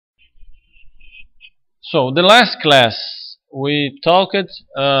So the last class we talked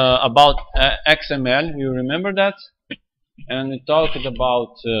about XML. You remember that? And we talked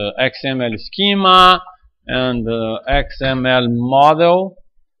about XML schema and XML model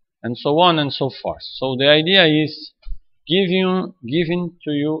and so on and so forth. So the idea is giving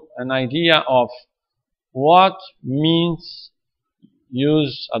to you an idea of what means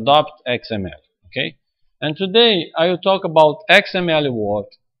adopt XML. Okay? And today I will talk about XML word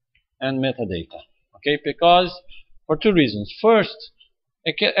and metadata. Okay, because for two reasons. First,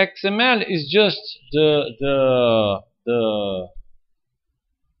 XML is just the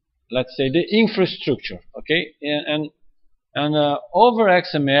let's say the infrastructure. Okay, and over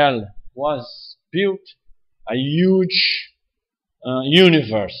XML was built a huge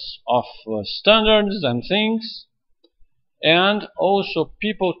universe of standards and things, and also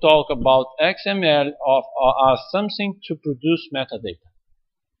people talk about XML as something to produce metadata.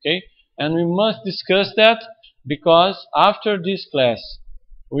 Okay. And we must discuss that, because after this class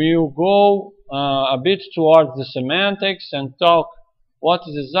we will go a bit towards the semantics and talk what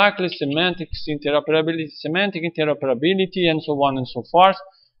is exactly semantic interoperability, and so on and so forth.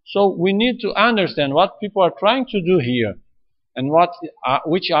 So we need to understand what people are trying to do here and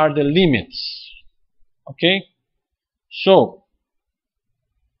which are the limits. Okay, so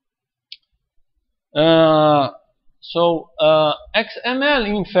XML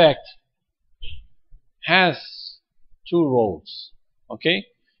in fact has two roles. Okay,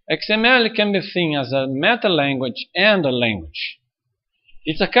 XML can be seen as a meta-language and a language.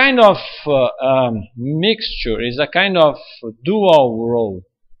 It's a kind of mixture. It's a kind of dual role.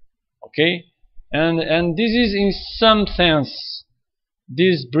 Okay, and this is in some sense,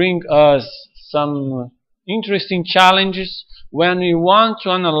 this brings us some interesting challenges when we want to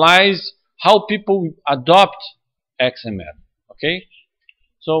analyze how people adopt XML. Okay,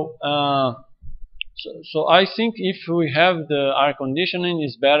 so so I think if we have the air conditioning,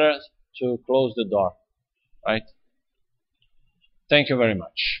 it's better to close the door, right? Thank you very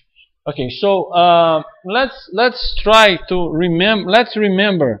much. Okay, so let's try to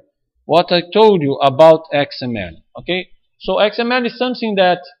remember what I told you about XML. Okay, so XML is something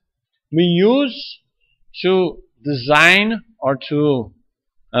that we use to design or to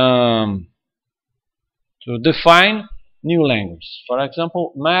define new language. For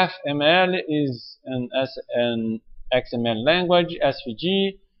example, MathML is an XML language,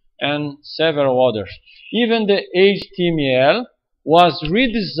 SVG, and several others. Even the HTML was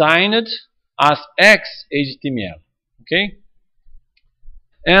redesigned as XHTML. Okay?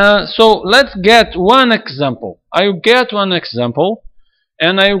 So let's get one example. I'll get one example,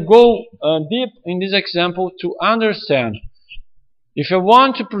 and I'll go deep in this example to understand, if I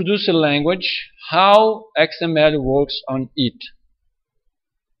want to produce a language, how XML works on it.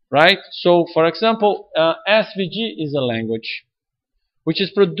 Right? So, for example, SVG is a language which is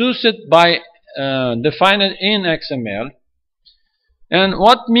produced by, defined in XML. And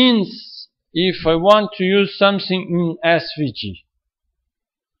what means if I want to use something in SVG?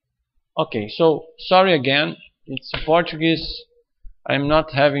 Okay, so sorry again, it's Portuguese. I'm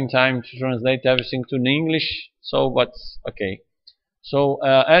not having time to translate everything to the English, so but okay. So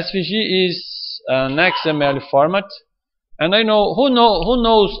SVG is an XML format, and I know who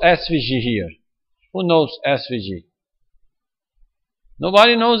knows SVG here. Who knows SVG?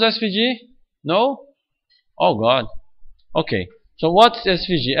 Nobody knows SVG? No? Oh God. Okay. So what's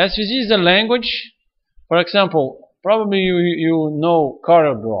SVG? SVG is a language. For example, probably you know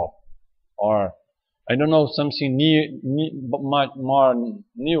CorelDRAW, or I don't know, something much more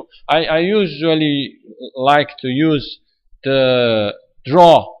new. I usually like to use the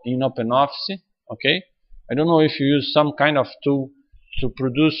draw in OpenOffice. Okay, I don't know if you use some kind of tool to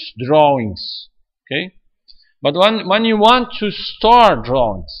produce drawings. Okay, but when you want to store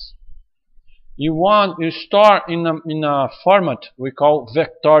drawings, you store in a format we call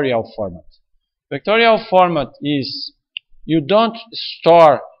vectorial format. Vectorial format is, you don't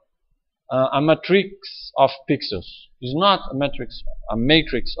store a matrix of pixels. It's not a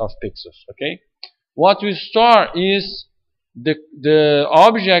matrix of pixels. Okay, what we store is the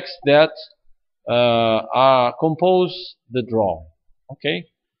objects that compose the drawing. Okay,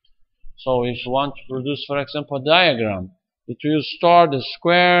 so if you want to produce, for example, a diagram, it will store the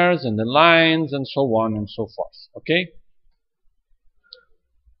squares and the lines and so on and so forth. Okay.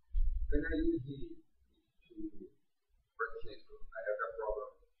 When I use the for example, I have a problem.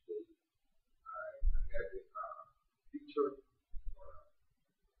 I have a picture, or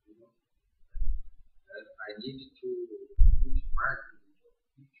and I need to put marks in the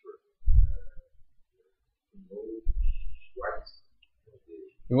picture to know what is.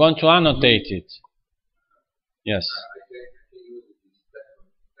 You want to annotate it. Yes. I can use this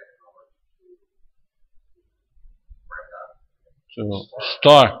technology to write out To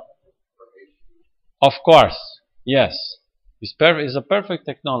store. information. Of course. Yes. It's a perfect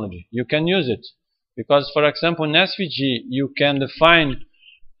technology. You can use it. Because, for example, in SVG, you can define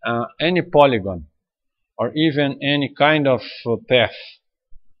any polygon or even any kind of path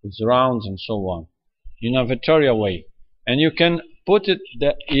with rounds and so on in a vectorial way. And you can put it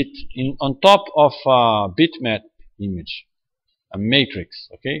on top of a bitmap image, a matrix,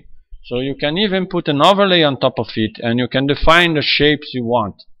 okay? So you can even put an overlay on top of it, and you can define the shapes you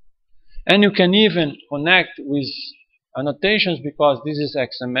want. And you can even connect with annotations, because this is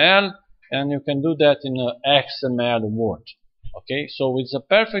XML, and you can do that in a XML word. Okay, so it's a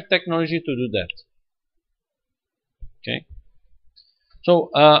perfect technology to do that. Okay, so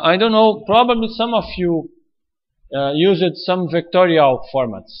I don't know, probably some of you used some vectorial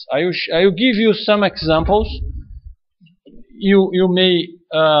formats. I will give you some examples. You may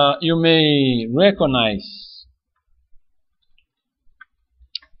recognize.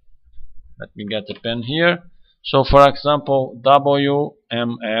 Let me get a pen here. So, for example,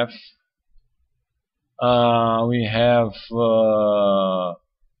 WMF. We have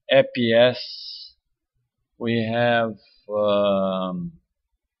APS. We have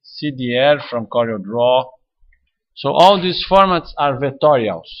CDR from CorelDRAW. So all these formats are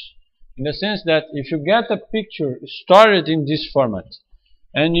vectorials, in the sense that if you get a picture stored in this format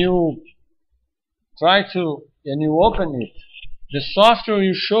and you open it, the software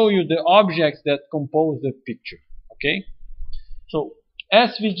will show you the objects that compose the picture. Okay, so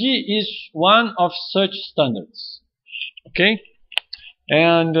SVG is one of such standards. Okay,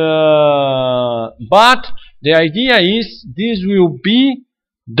 and but the idea is this will be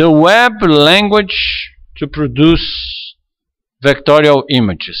the web language to produce vectorial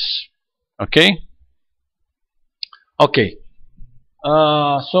images. Okay. Okay.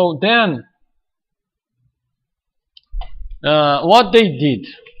 So then, what they did?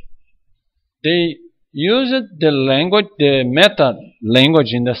 They used the language, the meta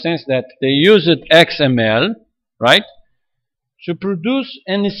language, in the sense that they used XML, right, to produce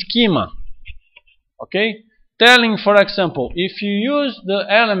an schema. Okay, telling, for example, if you use the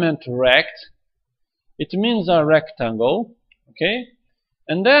element rect, it means a rectangle. Okay,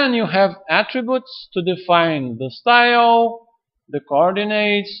 and then you have attributes to define the style, the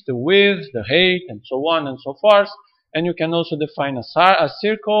coordinates, the width, the height, and so on and so forth. And you can also define a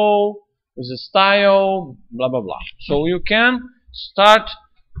circle with a style, blah blah blah. So you can start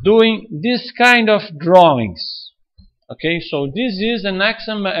doing this kind of drawings. Okay, so this is an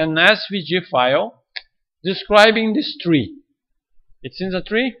SVG file describing this tree. It's in the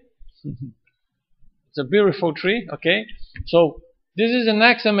tree. It's a beautiful tree. Okay, so this is an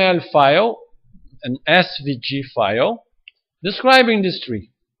XML file, an SVG file describing this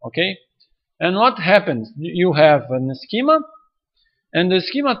tree. Okay, and what happens? You have a schema, and the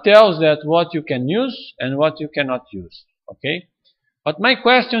schema tells that what you can use and what you cannot use. Okay, but my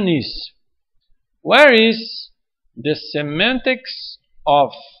question is, where is the semantics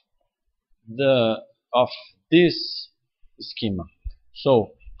of this schema?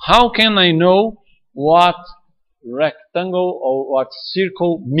 So how can I know what rectangle or what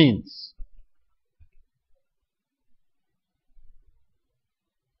circle means?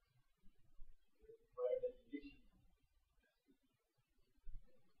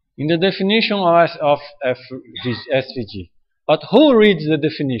 In the definition of this SVG. But who reads the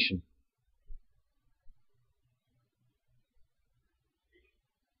definition?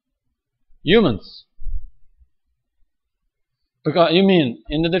 Humans. Because you mean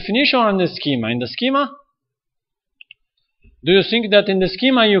in the definition or in the schema? In the schema? Do you think that in the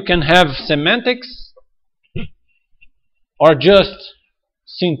schema you can have semantics or just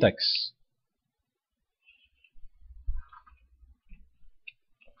syntax?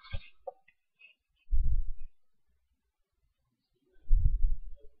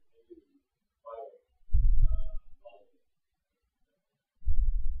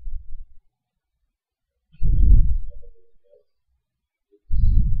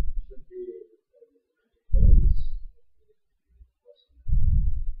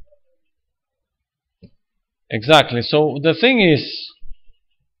 Exactly. So the thing is,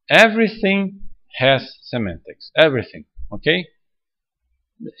 everything has semantics. Everything. Okay?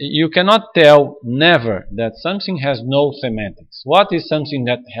 You cannot tell never that something has no semantics. What is something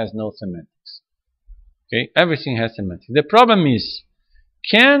that has no semantics? Okay? Everything has semantics. The problem is,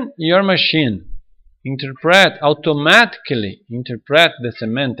 can your machine automatically interpret the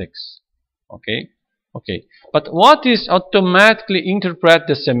semantics? Okay? Okay. But what is automatically interpret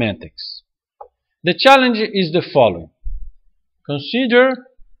the semantics? The challenge is the following. Consider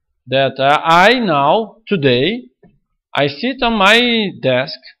that today, I sit on my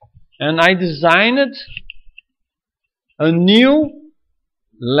desk and I designed a new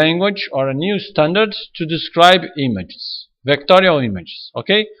language or a new standard to describe images, vectorial images,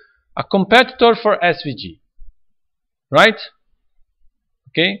 okay? A competitor for SVG, right?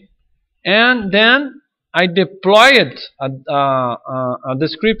 Okay? And then I deployed a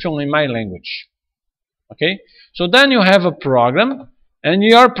description in my language, okay? So then you have a program, and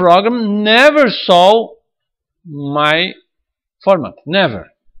your program never saw my format,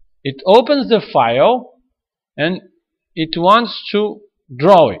 never. It opens the file and it wants to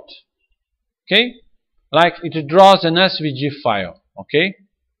draw it, okay? Like it draws an SVG file, okay?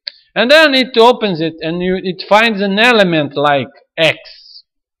 And then it opens it and it finds an element like X,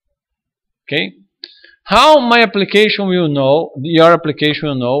 okay? How my application will know, your application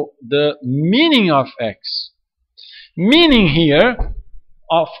will know the meaning of X? Meaning here,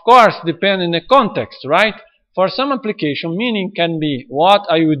 of course, depends on the context, right? For some application, meaning can be what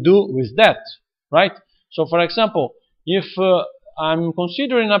I will do with that, right? So, for example, if I'm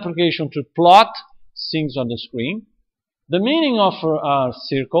considering an application to plot things on the screen, the meaning of a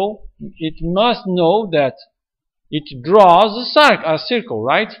circle, it must know that it draws a circle,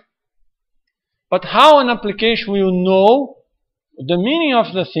 right? But how an application will know the meaning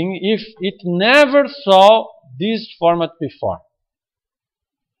of the thing if it never saw this format before?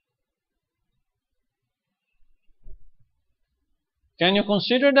 Can you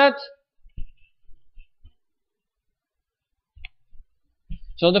consider that?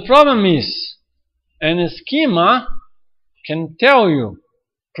 So the problem is, a schema can tell you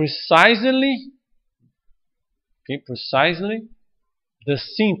precisely the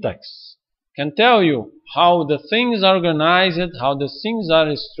syntax, can tell you how the things are organized, how the things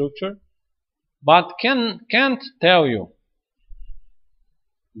are structured, but can't tell you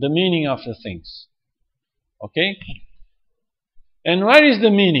the meaning of the things. Okay? And where is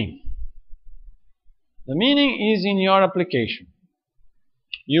the meaning? The meaning is in your application.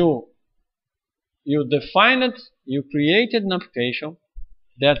 You defined it, you created an application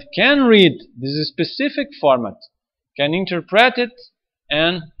that can read this specific format, can interpret it,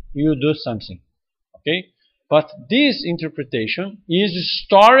 and you do something. Okay? But this interpretation is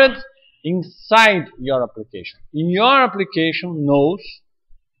stored inside your application. In your application knows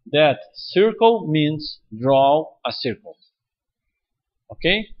that circle means draw a circle.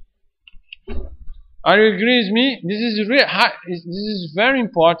 Okay? Are you agreeing with me? This is very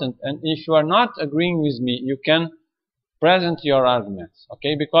important, and if you are not agreeing with me, you can present your arguments.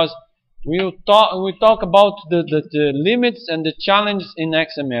 Okay? Because we talk about the limits and the challenges in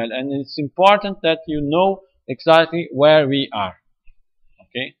XML, and it's important that you know exactly where we are.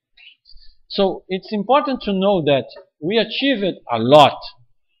 Okay? So it's important to know that we achieved a lot,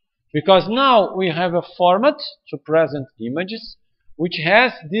 because now we have a format to present images which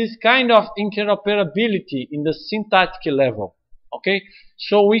has this kind of interoperability in the syntactic level. Okay?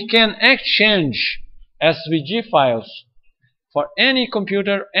 So we can exchange SVG files for any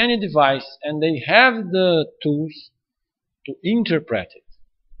computer, any device, and they have the tools to interpret it.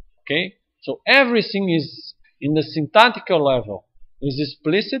 Okay? So everything is in the syntactic level is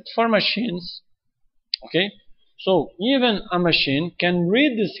explicit for machines. Okay? So even a machine can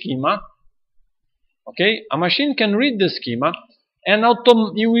read the schema. Okay? A machine can read the schema, and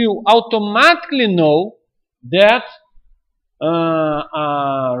you will automatically know that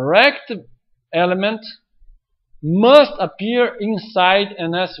a rect element must appear inside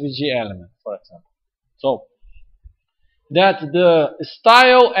an SVG element, for example. So that the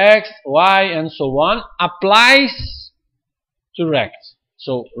style X, Y, and so on applies to rect.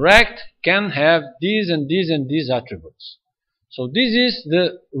 So rect can have these and these and these attributes. So this is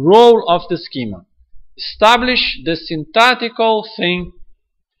the role of the schema. Establish the syntactical thing,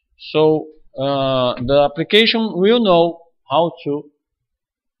 so the application will know how to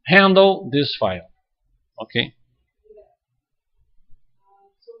handle this file. Okay?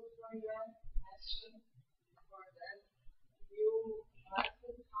 So for your question, for that, you asked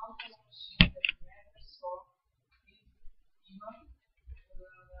how the machine that never saw this schema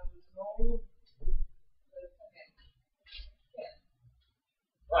know the command. Yeah.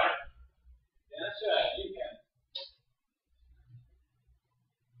 Right. Yes, you can.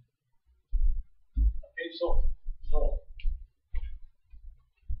 Okay, so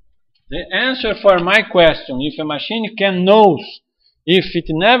the answer for my question, if a machine can knows, if it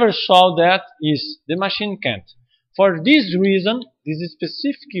never saw that, is the machine can't. For this reason, this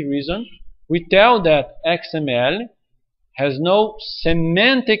specific reason, we tell that XML has no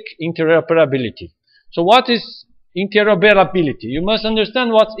semantic interoperability. So what is interoperability? You must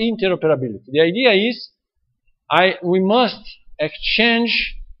understand what's interoperability. The idea is we must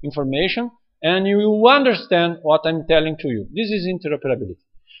exchange information and you will understand what I'm telling to you. This is interoperability.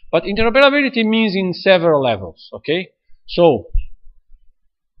 But interoperability means in several levels, okay? So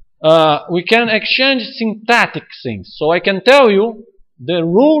we can exchange syntactic things. So I can tell you the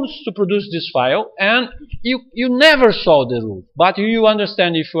rules to produce this file, and you never saw the rules, but you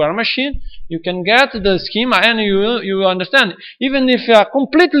understand. If you are a machine, you can get the schema and you understand, even if you are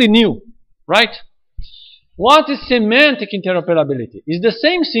completely new, right? What is semantic interoperability? It's the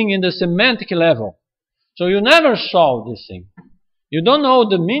same thing in the semantic level. So you never saw this thing. You don't know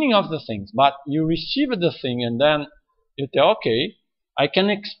the meaning of the things, but you receive the thing and then you tell, okay, I can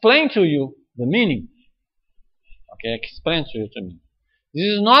explain to you the meaning. Okay, explain to you the meaning. This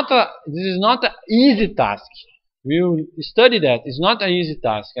is not an easy task. We will study that. It's not an easy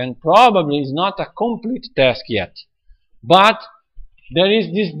task, and probably is not a complete task yet. But there is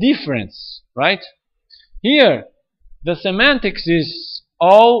this difference, right? Here, the semantics is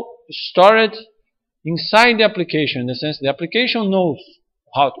all stored inside the application, in the sense the application knows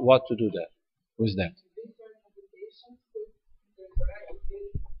what to do that with that.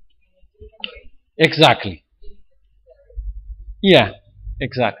 Exactly. Yeah,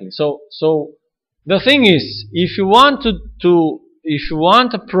 exactly. So the thing is, if you want if you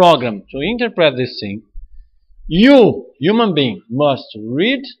want a program to interpret this thing, you, human being, must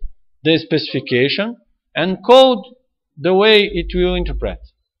read the specification and code the way it will interpret.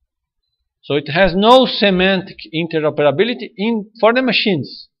 So it has no semantic interoperability for the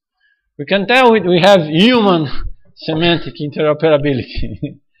machines. We can tell we have human semantic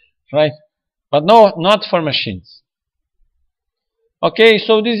interoperability, right? But no, not for machines. Okay,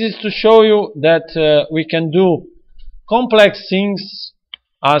 so this is to show you that we can do complex things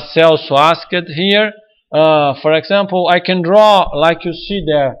as Celso asked here. For example, I can draw, like you see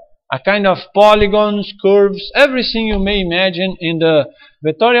there, a kind of polygons, curves, everything you may imagine in the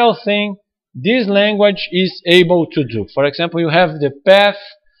vectorial thing. This language is able to do. For example, you have the path,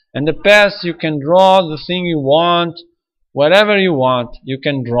 and the path you can draw the thing you want, whatever you want, you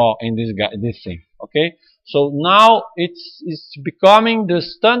can draw in this thing. Okay, so now it's becoming the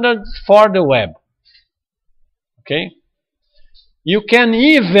standard for the web. Okay, you can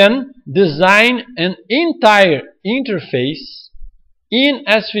even design an entire interface in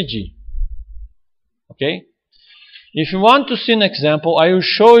SVG. Okay, if you want to see an example, I will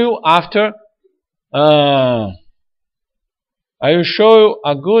show you after. I will show you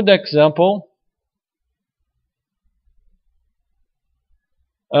a good example,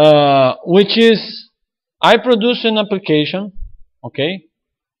 which is I produce an application, okay,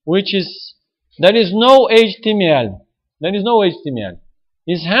 which is there is no HTML. There is no HTML.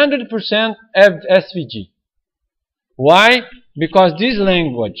 It's 100% SVG. Why? Because this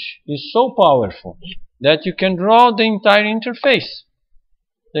language is so powerful that you can draw the entire interface.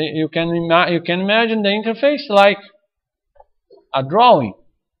 You can imagine the interface like a drawing,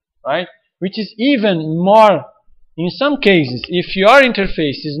 right? Which is even more, in some cases, if your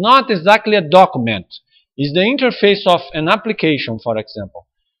interface is not exactly a document, is the interface of an application, for example,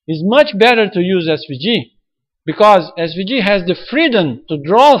 it's much better to use SVG, because SVG has the freedom to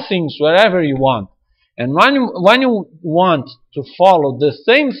draw things wherever you want. And when you want to follow the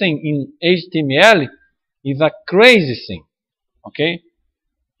same thing in HTML, is a crazy thing, okay?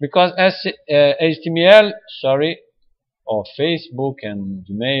 Because HTML, or Facebook and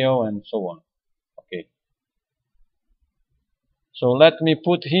Gmail and so on. Okay. So let me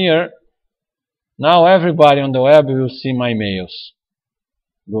put here. Now everybody on the web will see my mails.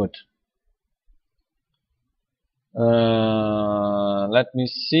 Good. Let me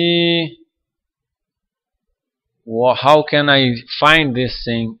see. How can I find this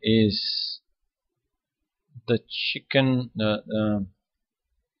thing? Is the chicken?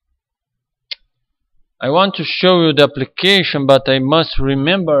 I want to show you the application, but I must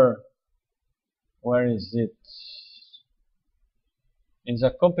remember where is it. It's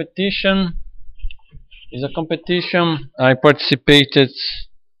a competition. It's a competition. I participated.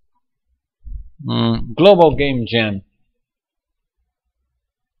 Global Game Jam.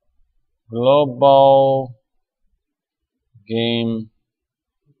 Global Game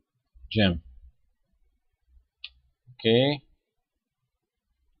Jam. Okay.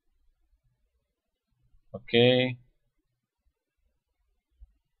 Okay.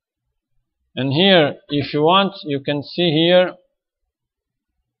 And here, if you want, you can see here.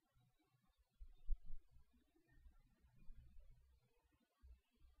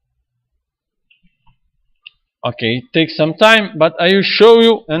 Okay, it takes some time, but I will show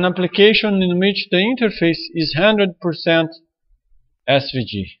you an application in which the interface is 100%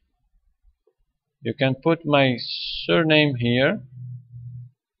 SVG. You can put my surname here,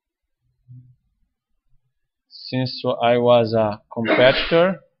 since I was a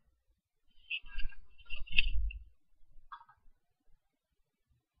competitor.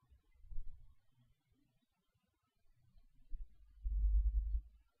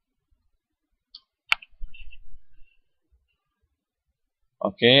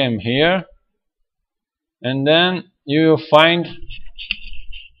 Okay, I'm here, and then you will find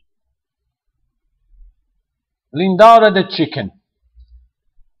Lindaura the chicken.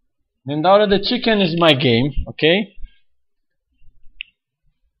 Lindaura the chicken is my game. Okay,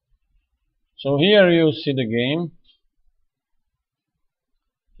 so here you see the game,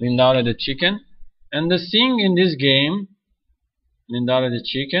 Lindaura the chicken, and the thing in this game, Lindaura the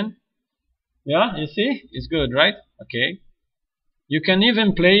chicken. Yeah, you see, it's good, right? Okay. You can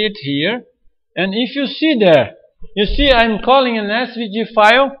even play it here, and if you see there, you see I'm calling an SVG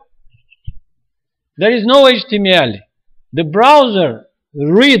file. There is no HTML. The browser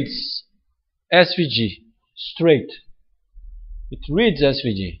reads SVG straight. It reads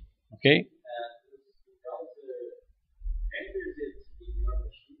SVG. Okay.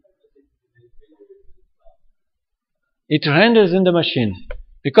 It renders in the machine,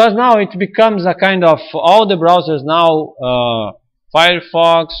 because now it becomes a kind of, all the browsers now,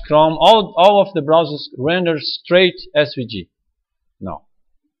 Firefox, Chrome, all of the browsers render straight SVG now.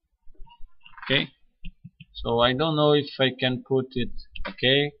 Okay, so I don't know if I can put it,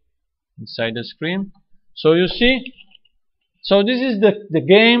 okay, inside the screen. So you see, so this is the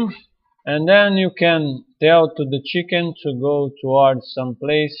game, and then you can tell to the chicken to go towards some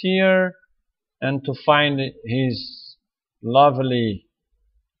place here and to find his lovely,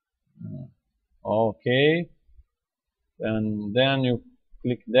 okay, and then you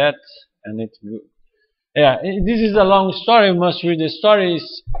click that, and it's good. Yeah, this is a long story. You must read the story.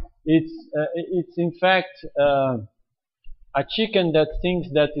 It's in fact a chicken that thinks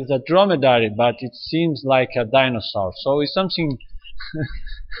that is a dromedary, but it seems like a dinosaur. So it's something.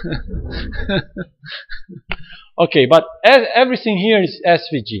 Okay, but everything here is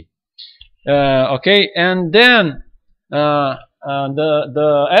SVG. Okay, and then the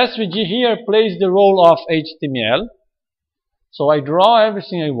SVG here plays the role of HTML. So I draw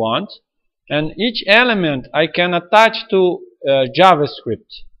everything I want, and each element I can attach to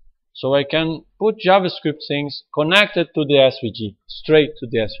JavaScript. So I can put JavaScript things connected to the SVG, straight to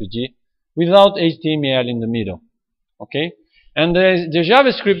the SVG, without HTML in the middle. Okay, and the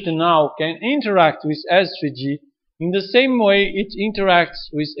JavaScript now can interact with SVG in the same way it interacts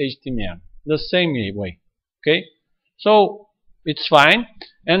with HTML, the same way. Okay, so it's fine,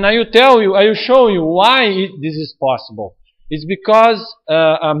 and I will show you why this is possible. It's because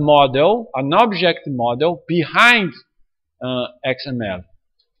a model, an object model behind XML.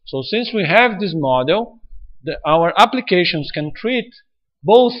 So since we have this model, our applications can treat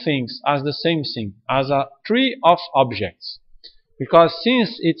both things as the same thing, as a tree of objects. Because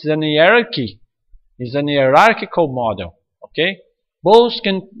since it's an hierarchy, it's an hierarchical model, okay? Both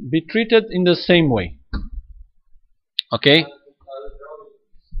can be treated in the same way. Okay?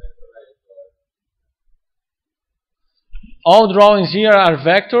 All drawings here are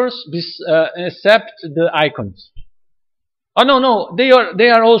vectors, except the icons. Oh no, they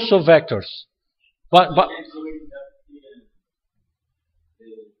are also vectors. But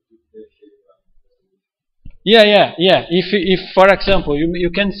yeah. If for example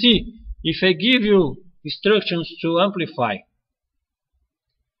you can see, if I give you instructions to amplify,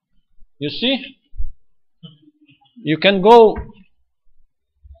 you see, you can go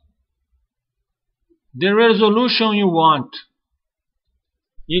the resolution you want.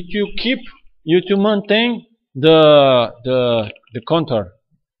 You to maintain the contour.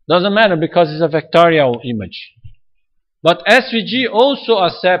 Doesn't matter because it's a vectorial image. But SVG also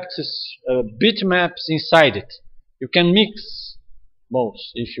accepts bitmaps inside it. You can mix both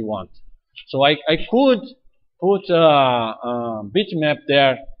if you want. So I could put a bitmap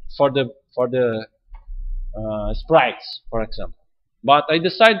there for the sprites, for example. But I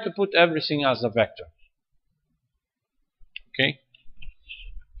decided to put everything as a vector. Okay.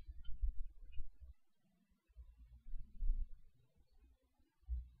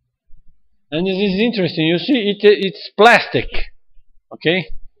 And this is interesting. You see, it's plastic.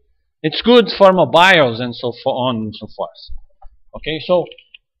 Okay, it's good for mobiles and so on and so forth. Okay, so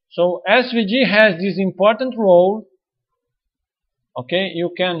SVG has this important role. Okay,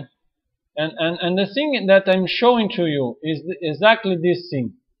 you can, and the thing that I'm showing to you is exactly this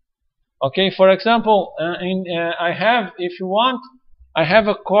thing. Okay, for example, I have, if you want, I have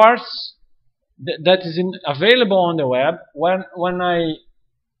a course that is available on the web when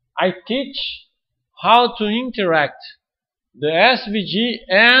I teach how to interact the SVG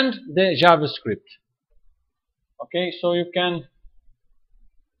and the JavaScript. Okay, so you can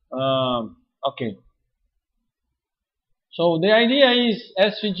okay. So the idea is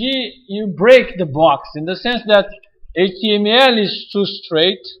SVG, you break the box in the sense that HTML is too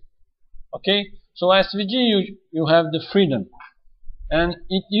straight. Okay, so SVG you have the freedom, and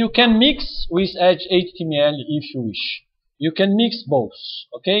you can mix with HTML if you wish. You can mix both.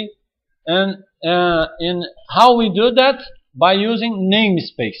 Okay, and in how we do that, by using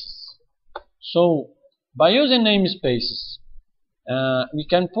namespaces. So by using namespaces, we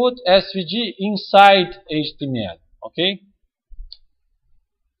can put SVG inside HTML. Okay,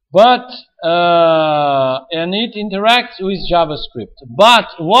 but and it interacts with JavaScript. But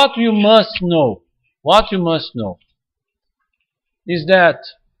what you must know is that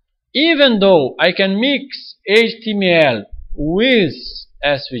even though I can mix HTML with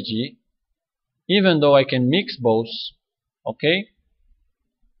SVG, even though I can mix both, okay,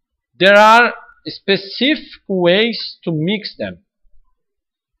 there are specific ways to mix them.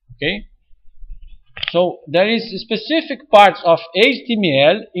 Okay, so there is specific parts of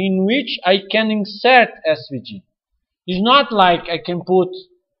HTML in which I can insert SVG. It's not like I can put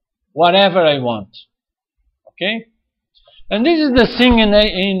whatever I want. Okay, and this is the thing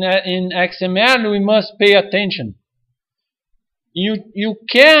in XML we must pay attention. You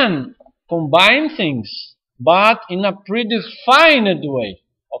can combine things, but in a predefined way.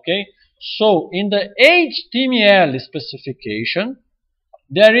 Okay, so in the HTML specification,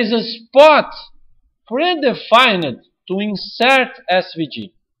 there is a spot predefined to insert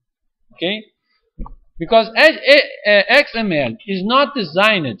SVG. Okay, because XML is not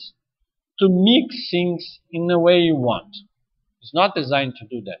designed to mix things in the way you want. It's not designed to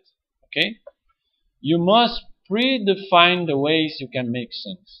do that. Okay, you must predefine the ways you can mix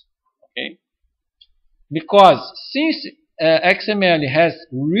things. Okay, because since XML has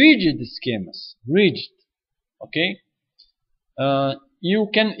rigid schemas, okay, you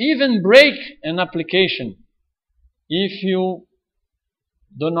can even break an application if you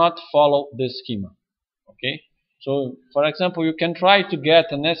do not follow the schema. Okay, so for example, you can try to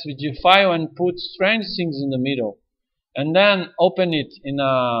get an SVG file and put strange things in the middle, and then open it in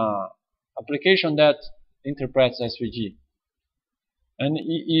a application that interprets SVG. And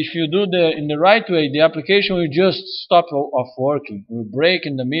if you do in the right way, the application will just stop of working. It will break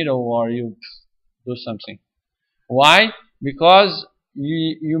in the middle, or you do something. Why? Because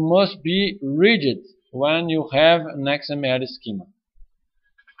you must be rigid when you have an XML schema.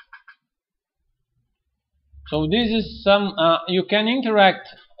 So this is some, you can interact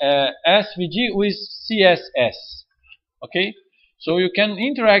SVG with CSS. Okay, so you can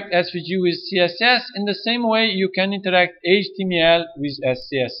interact SVG with CSS in the same way you can interact HTML with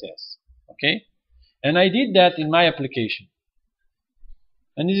CSS. Okay, and I did that in my application,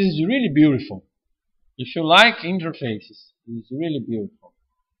 and this is really beautiful. If you like interfaces, it's really beautiful.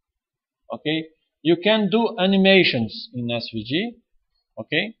 Okay, you can do animations in SVG.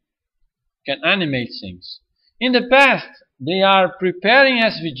 Okay, you can animate things. In the past, they are preparing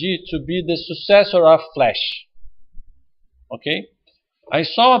SVG to be the successor of Flash. Okay, I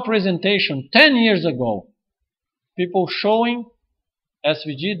saw a presentation 10 years ago, people showing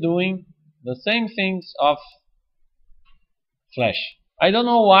SVG doing the same things of Flash. I don't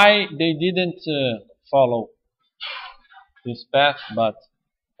know why they didn't follow this path, but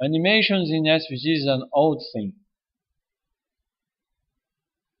animations in SVG is an old thing.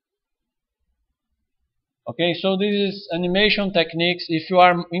 Okay, so this is animation techniques. If you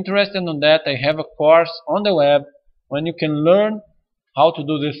are interested in that, I have a course on the web when you can learn how to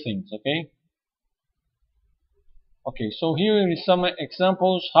do these things. Okay. Okay, so here is some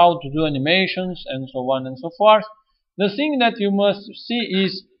examples how to do animations and so on and so forth. The thing that you must see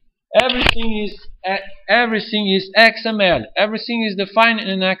is everything is XML. Everything is defined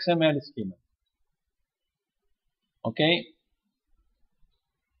in an XML schema. Okay.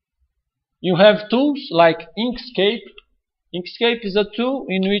 You have tools like Inkscape. Inkscape is a tool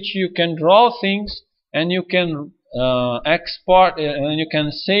in which you can draw things and you can export and you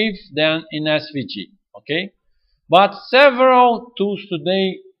can save them in SVG. Okay, but several tools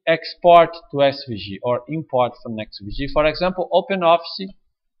today export to SVG or import from SVG. For example, OpenOffice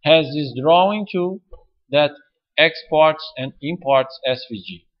has this drawing tool that exports and imports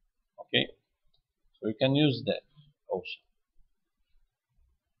SVG. Okay, so you can use that also.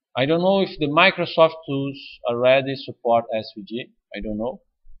 I don't know if the Microsoft tools already support SVG. I don't know.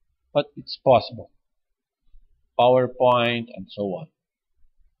 but it's possible. PowerPoint and so on.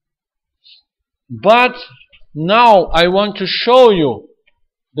 But now I want to show you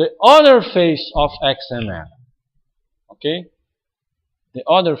the other face of XML. Okay? The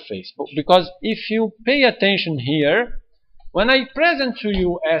other face. Because if you pay attention here, when I present to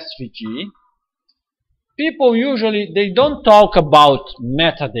you SVG, people usually, they don't talk about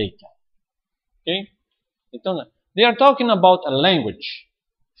metadata. Okay? They are talking about a language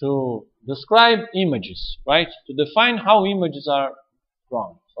to describe images, right? To define how images are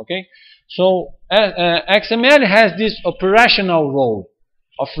drawn. Okay? So XML has this operational role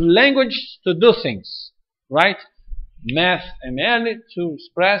of language to do things, right? MathML to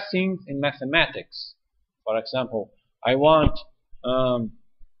express things in mathematics. For example, I want a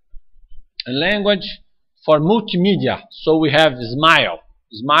language for multimedia. So we have Smile.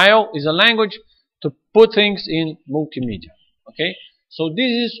 Smile is a language to put things in multimedia. Okay? So this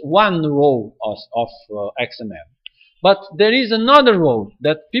is one role of XML. But there is another role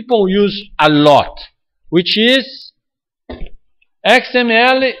that people use a lot, which is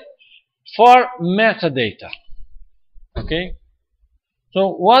XML for metadata. Okay?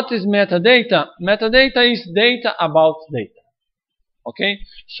 So what is metadata? Metadata is data about data. Okay?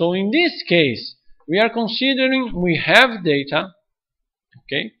 So in this case, we are considering we have data,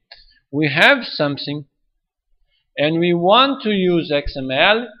 okay? We have something, and we want to use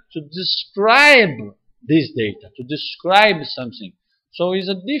XML to describe this data, to describe something. So it's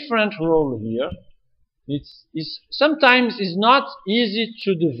a different role here. Sometimes it's not easy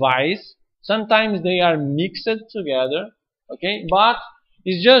to devise. Sometimes they are mixed together, okay? But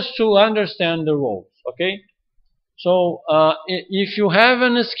it's just to understand the roles, okay? So if you have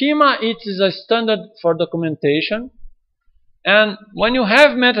a schema, it is a standard for documentation. And when you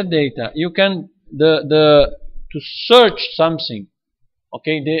have metadata, you can to search something,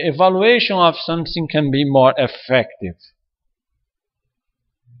 okay? The evaluation of something can be more effective.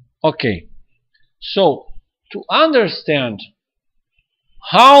 Okay. So to understand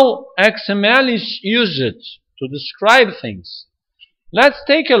how XML is used to describe things, let's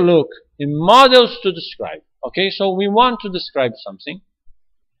take a look in models to describe. Okay, so we want to describe something.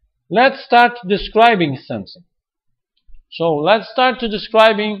 Let's start describing something. So let's start to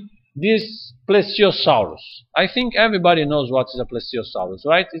describing this plesiosaurus. I think everybody knows what is a plesiosaurus,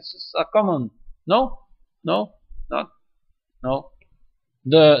 right? It's a common. No, no, not no.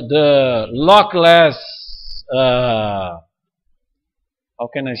 The Loch Ness. How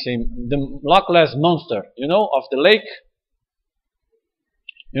can I say, the Loch Ness monster? You know, of the lake.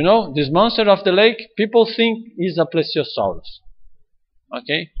 You know, this monster of the lake, people think is a plesiosaurus.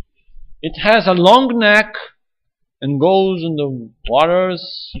 Okay? It has a long neck and goes in the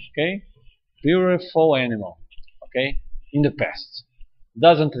waters. Okay? Beautiful animal. Okay? In the past.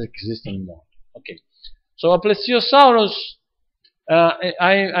 Doesn't exist anymore. Okay. So a plesiosaurus,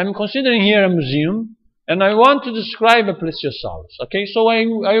 I'm considering here a museum, and I want to describe a plesiosaurus. Okay? So I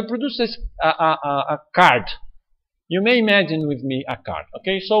will produce a card. You may imagine with me a card.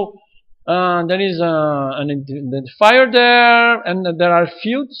 Okay, so there is an identifier there, and there are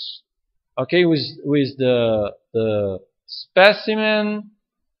fields. Okay, with the specimen,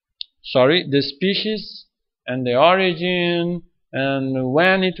 sorry, the species and the origin, and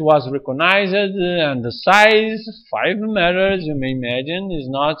when it was recognized, and the size. 5 meters. You may imagine is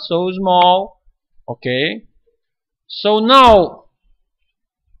not so small. Okay, so now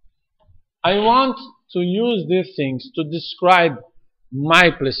I want to use these things to describe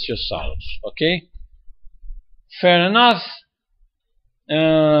my plesiosaurus. Okay, fair enough.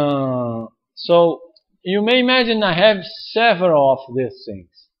 So you may imagine I have several of these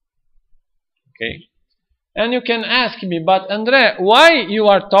things. Okay, and you can ask me, but André, why you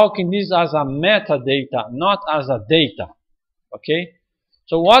are talking this as a metadata, not as a data? Okay,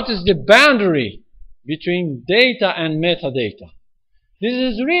 so what is the boundary between data and metadata? This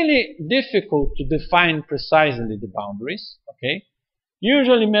is really difficult to define precisely the boundaries. Okay,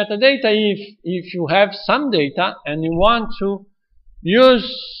 usually metadata, if you have some data and you want to use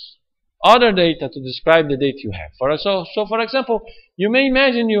other data to describe the data you have. So for example, you may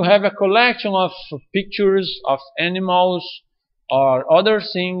imagine you have a collection of pictures of animals or other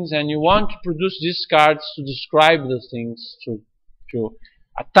things, and you want to produce these cards to describe the things, to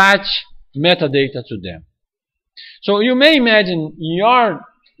attach metadata to them. So you may imagine your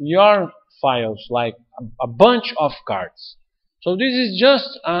files like a bunch of cards. So this is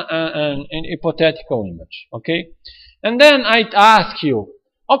just an hypothetical image, okay? And then I ask you,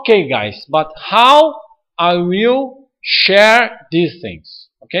 okay guys, but how I will share these things,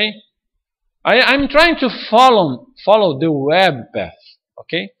 okay? I'm trying to follow the web path,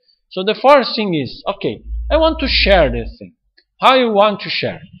 okay? So the first thing is, okay, I want to share this thing. How you want to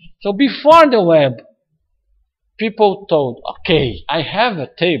share? So before the web, people thought, okay, I have a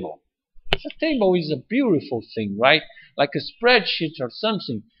table. A table is a beautiful thing, right? Like a spreadsheet or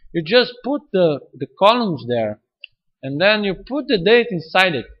something. You just put the columns there, and then you put the data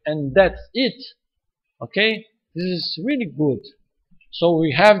inside it, and that's it. Okay? This is really good. So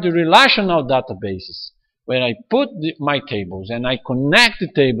we have the relational databases, where I put my tables, and I connect the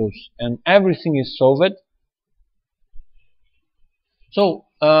tables, and everything is solved. So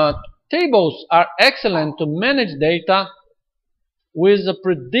tables are excellent to manage data with a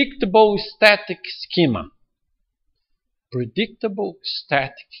predictable static schema. Predictable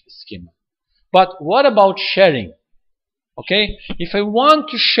static schema. But what about sharing? Okay, if I want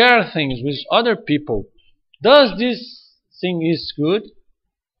to share things with other people, does this thing is good?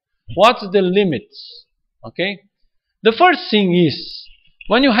 What's the limits? Okay, the first thing is,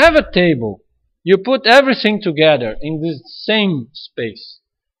 when you have a table, you put everything together in the same space,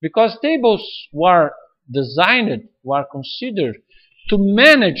 because tables were designed, were considered to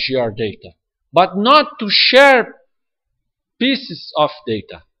manage your data, but not to share pieces of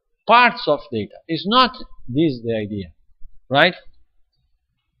data, parts of data. Is not this the idea, right?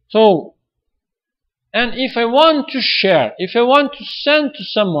 So, and if I want to share, if I want to send to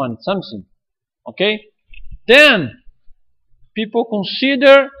someone something, okay, then people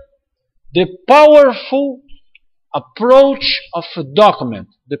consider the powerful approach of a document,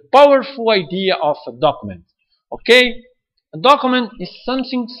 the powerful idea of a document. Okay, a document is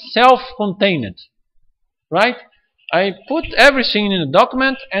something self-contained, right? I put everything in a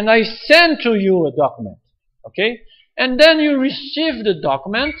document and I send to you a document, okay? And then you receive the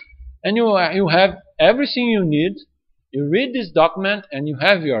document and you have everything you need. You read this document and you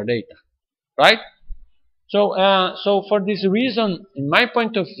have your data, right? So, so for this reason, in my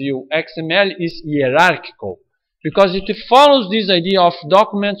point of view, XML is hierarchical, because it follows this idea of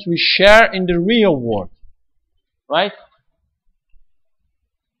documents we share in the real world, right?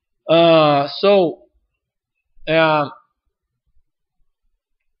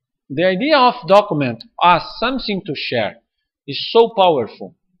 The idea of document as something to share is so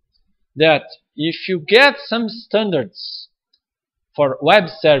powerful that if you get some standards for web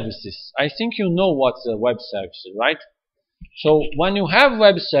services, I think you know what's a web service, right? So when you have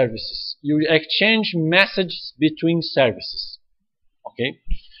web services, you exchange messages between services, okay?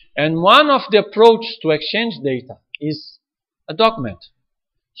 And one of the approaches to exchange data is a document.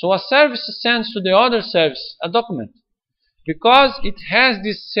 So a service sends to the other service a document, because it has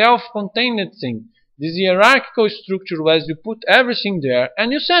this self-contained thing, this hierarchical structure where you put everything there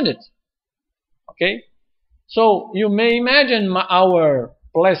and you send it. Okay? So you may imagine our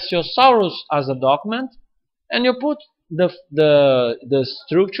plesiosaurus as a document, and you put the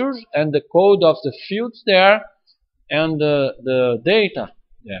structures and the code of the fields there and the data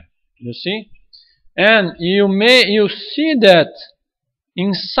there. You see? And you see that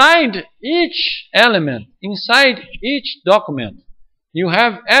inside each element, inside each document, you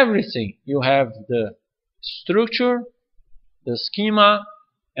have everything. You have the structure, the schema,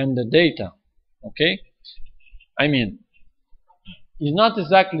 and the data. Okay? I mean, it's not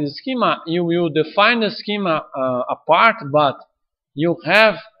exactly the schema. You will define the schema apart, but you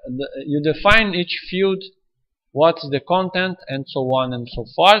define each field, what's the content, and so on and so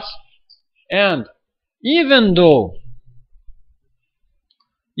forth. And even though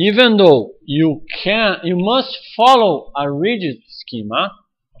you must follow a rigid schema,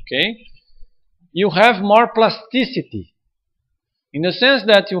 okay, you have more plasticity, in the sense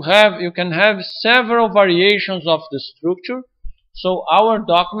that you can have several variations of the structure. So our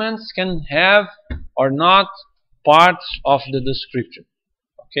documents can have or not parts of the description.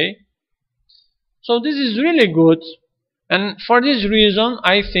 Okay, so this is really good, and for this reason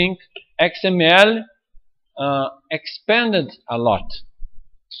I think XML expanded a lot.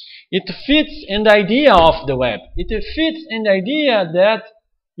 It fits in the idea of the web. It fits in the idea that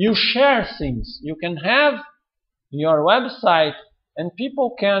you share things. You can have your website and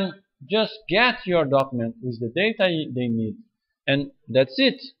people can just get your document with the data they need. And that's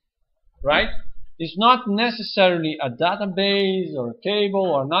it, right? It's not necessarily a database or a table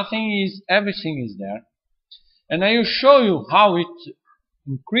or nothing. Everything is there. And I will show you how it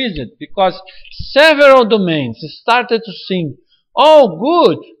increased, because several domains started to think, oh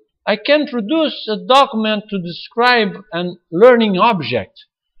good, I can produce a document to describe a learning object.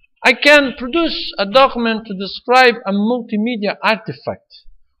 I can produce a document to describe a multimedia artifact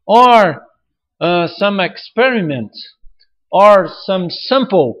or some experiment. or some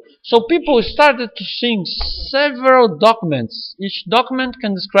sample. So people started to see several documents. Each document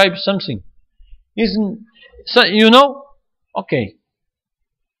can describe something. Isn't so? You know? Okay.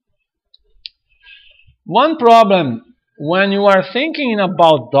 One problem when you are thinking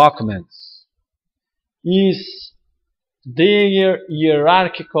about documents is their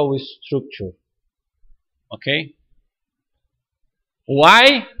hierarchical structure. Okay?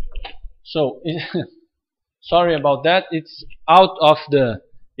 Why? So, sorry about that. It's out of the,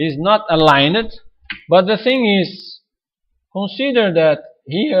 is not aligned. But the thing is, consider that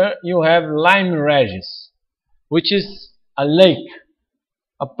here you have Lime Regis, which is a lake,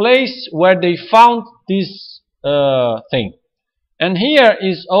 a place where they found this thing. And here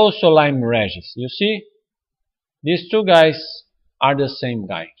is also Lime Regis. You see, these two guys are the same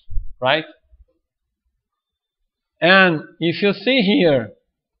guy, right? And if you see here,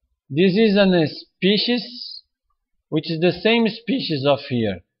 this is a species which is the same species of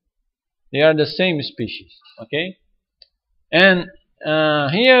here. They are the same species, okay? And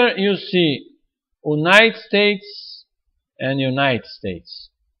here you see United States and United States,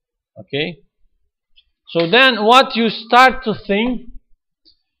 okay? So then what you start to think,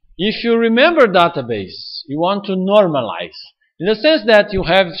 if you remember database, you want to normalize, in the sense that you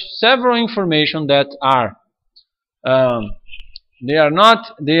have several information that are how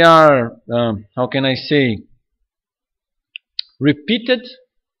can I say, repeated,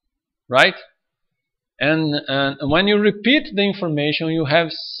 right? And when you repeat the information, you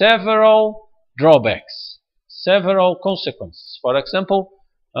have several drawbacks, several consequences. For example,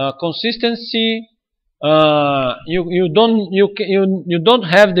 consistency. You don't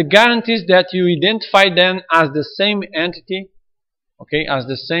have the guarantees that you identify them as the same entity, okay, as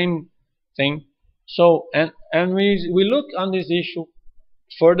the same thing. So and we look on this issue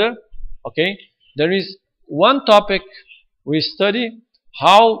further, okay. There is one topic we study,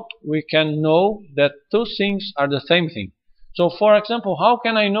 how we can know that two things are the same thing. So for example, how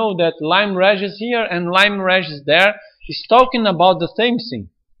can I know that Lime Regis here and Lime Regis there is talking about the same thing?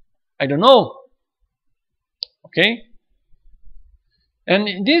 I don't know. Okay?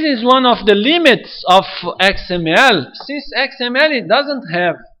 And this is one of the limits of XML. Since XML, it doesn't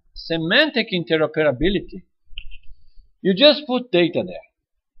have semantic interoperability, you just put data there.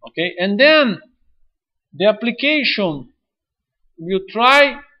 Okay? And then the application will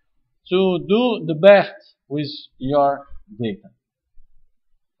try to do the best with your data.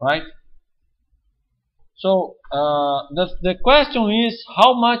 Right? So the question is,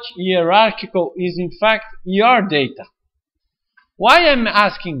 how much hierarchical is in fact your data? Why I'm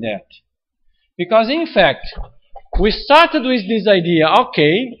asking that? Because in fact, we started with this idea,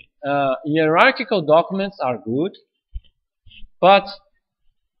 okay, hierarchical documents are good, but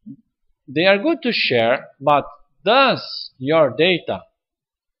they are good to share, but does your data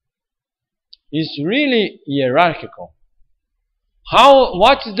is really hierarchical?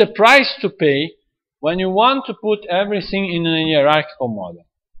 What is the price to pay when you want to put everything in a hierarchical model?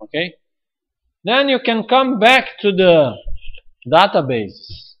 Okay? Then you can come back to the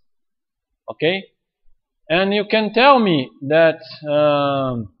databases. Okay? And you can tell me that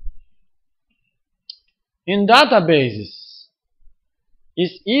in databases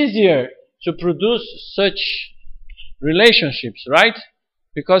it's easier to produce such relationships, right?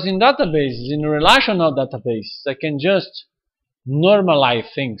 Because in databases, in relational databases, I can just normalize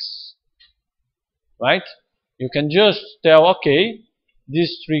things. Right? You can just tell, okay,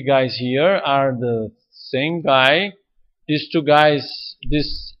 these three guys here are the same guy. These two guys,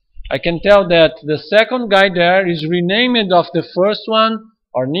 I can tell that the second guy there is renamed of the first one,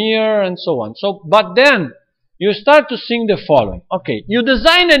 or near, and so on. So, but then you start to think the following. Okay, you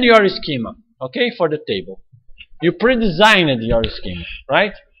designed your schema, okay, for the table. You pre-designed your schema,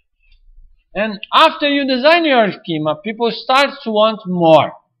 right? And after you design your schema, people start to want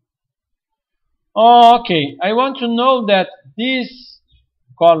more. Oh, okay, I want to know that this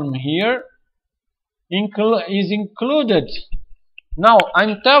column here is included. Now,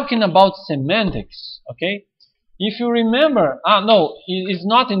 I'm talking about semantics, okay? If you remember, no, it's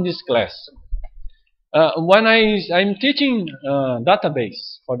not in this class. When I'm teaching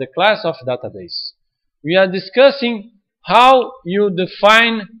database, for the class of database, we are discussing how you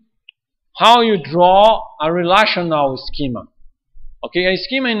define, how you draw a relational schema. Okay, a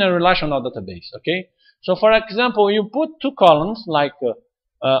schema in a relational database. Okay, so for example, you put two columns like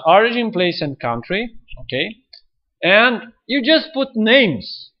origin, place, and country. Okay, and you just put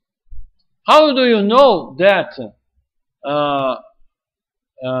names. How do you know that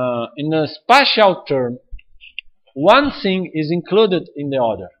in a spatial term one thing is included in the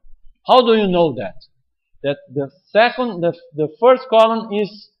other? How do you know that? that the first column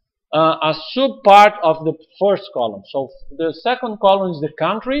is a subpart of the first column. So the second column is the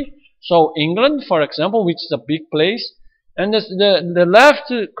country, so England, for example, which is a big place, and the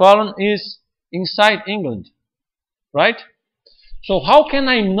left column is inside England, right? So how can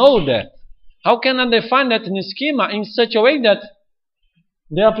I know that? How can I define that in a schema in such a way that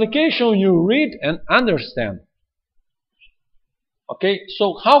the application you read and understand? Okay,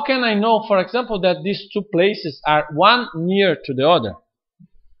 so how can I know, for example, that these two places are one near to the other?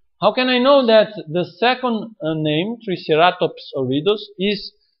 How can I know that the second name, Triceratops auridus,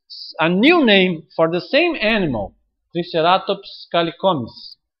 is a new name for the same animal, Triceratops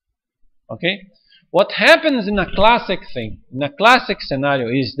calicomis? Okay, what happens in a classic thing, in a classic scenario,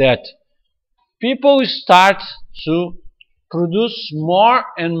 is that people start to produce more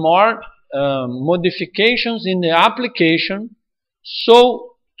and more modifications in the application,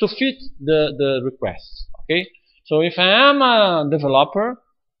 so to fit the requests. Okay, so if I am a developer,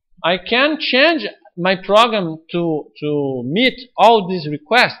 I can change my program to meet all these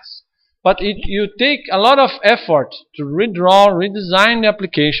requests, but you take a lot of effort to redesign the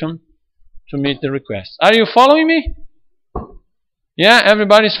application to meet the requests. Are you following me? Yeah,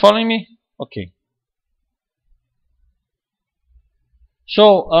 everybody's following me? Okay.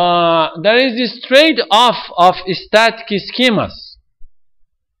 So there is this trade-off of static schemas.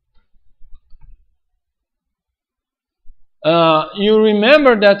 You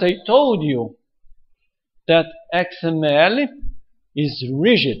remember that I told you that XML is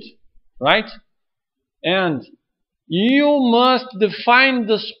rigid, right? And you must define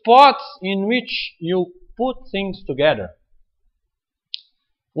the spots in which you put things together.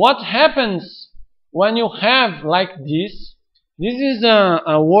 What happens when you have like this? This is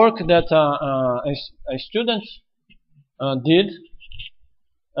a work that a student did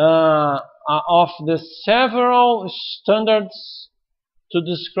of the several standards to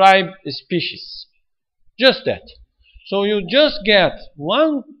describe a species. Just that. So you just get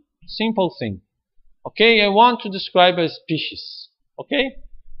one simple thing. Okay, I want to describe a species. Okay?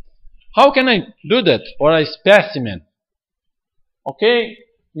 How can I do that? Or a specimen? Okay,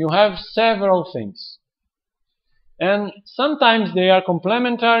 you have several things. And sometimes they are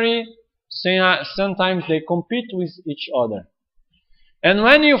complementary, sometimes they compete with each other. And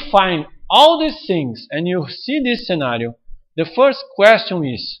when you find all these things and you see this scenario, the first question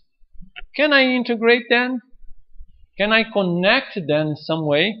is, can I integrate them? Can I connect them in some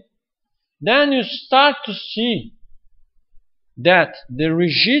way? Then you start to see that the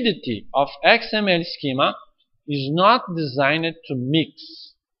rigidity of XML schema is not designed to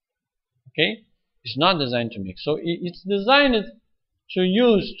mix. Okay? It's not designed to mix. So it's designed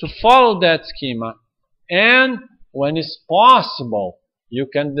to follow that schema, and when it's possible, you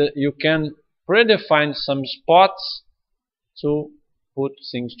can predefine some spots to put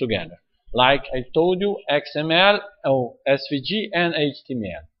things together. Like I told you, XML, SVG, and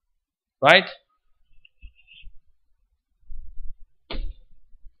HTML. Right?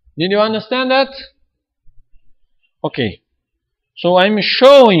 Did you understand that? Okay. So I'm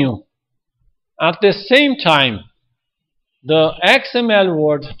showing you at the same time the XML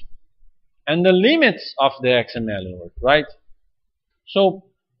word and the limits of the XML word, right? So,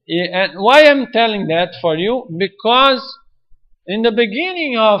 and why I'm telling that for you? Because in the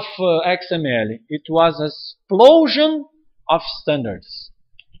beginning of XML, it was an explosion of standards.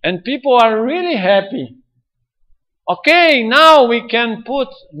 And people are really happy. Okay, now we can put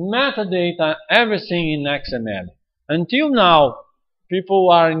metadata, everything in XML. Until now, people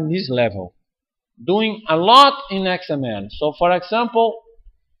are in this level, doing a lot in XML. So, for example,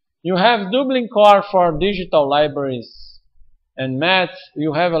 you have Dublin Core for digital libraries and math.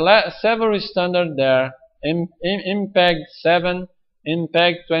 You have several standards there, MPEG 7,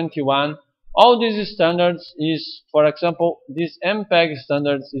 MPEG 21. All these standards is, for example, this MPEG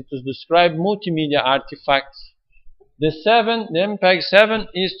standards is to describe multimedia artifacts. The MPEG 7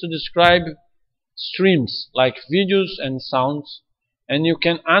 is to describe streams like videos and sounds, and you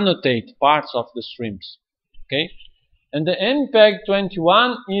can annotate parts of the streams. Okay, and the MPEG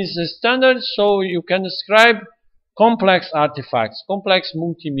 21 is a standard, so you can describe complex artifacts, complex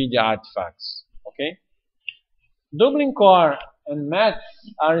multimedia artifacts. Okay, Dublin Core and Math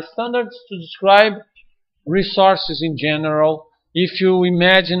are standards to describe resources in general. If you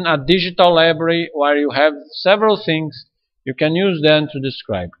imagine a digital library where you have several things, you can use them to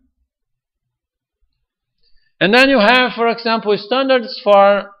describe. And then you have, for example, standards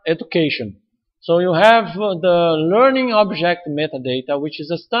for education. So you have the learning object metadata, which is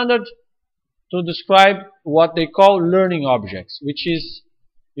a standard to describe what they call learning objects, which is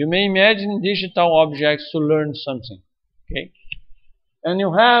You may imagine digital objects to learn something. Okay? And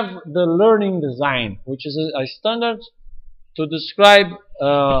you have the learning design, which is a standard to describe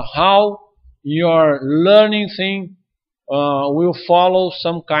how your learning thing will follow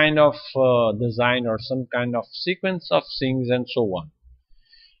some kind of design or some kind of sequence of things and so on.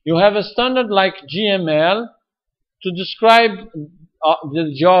 You have a standard like XML to describe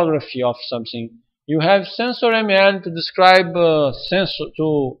the geography of something. You have SensorML to describe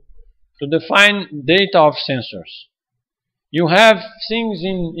to define data of sensors. You have things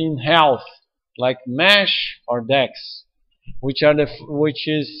in health like MeSH or DEX, which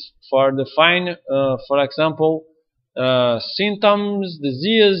is for define, for example, symptoms,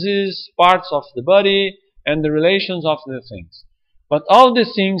 diseases, parts of the body, and the relations of the things. But all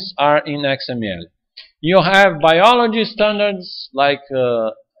these things are in XML. You have biology standards like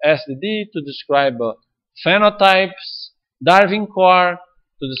SDD to describe phenotypes, Darwin Core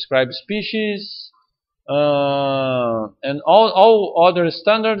to describe species, and all other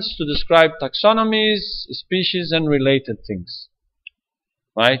standards to describe taxonomies, species, and related things.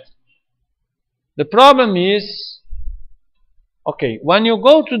 Right? The problem is, okay, when you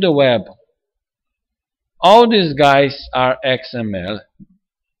go to the web, all these guys are XML.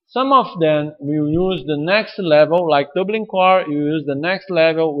 Some of them will use the next level, like Dublin Core, you use the next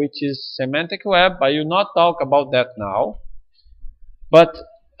level, which is Semantic Web. I will not talk about that now. But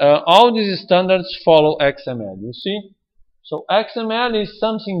all these standards follow XML, you see? So XML is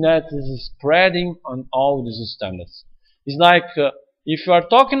something that is spreading on all these standards. It's like, if you are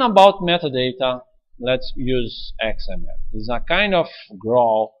talking about metadata, let's use XML. It's a kind of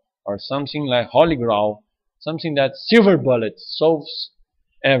Graal or something like Holy Graal, something that silver bullet solves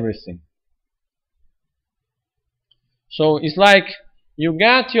everything. So it's like you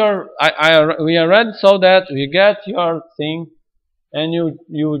get your, we already saw that, you get your thing and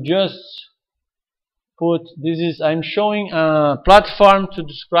you just put, this is, I'm showing a platform to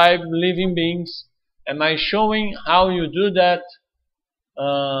describe living beings. Am I showing how you do that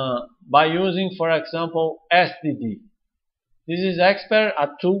by using, for example, SDD. This is expert, a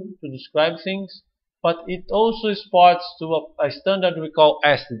tool to describe things, but it also exports to a standard we call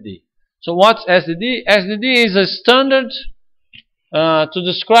SDD. So what's SDD? SDD is a standard to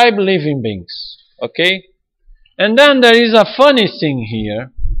describe living beings. Okay? And then there is a funny thing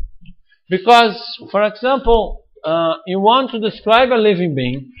here, because, for example, you want to describe a living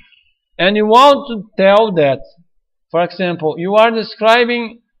being, and you want to tell that, for example, you are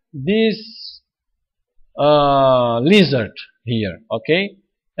describing this lizard here, okay?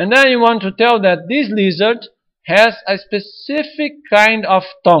 And then you want to tell that this lizard has a specific kind of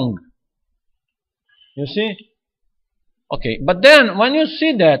tongue. You see? Okay, but then when you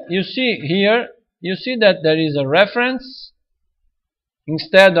see that, you see here, you see that there is a reference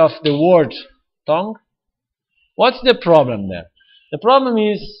instead of the word tongue. What's the problem there? The problem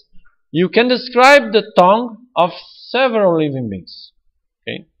is you can describe the tongue of several living beings.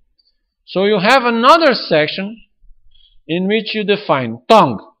 Okay? So you have another section in which you define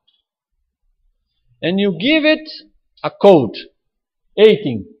tongue. And you give it a code,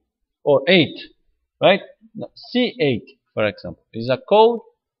 18 or 8, right? C8, for example, is a code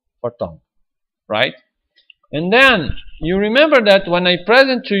for tongue, right? And then you remember that when I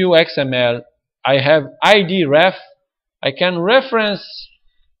present to you XML, I have ID ref. I can reference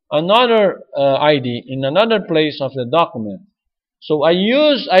another ID in another place of the document. So I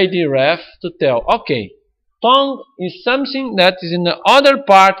use ID ref to tell, okay, tongue is something that is in the other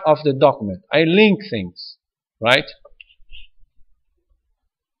part of the document. I link things, right?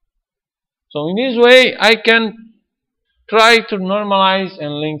 So in this way, I can try to normalize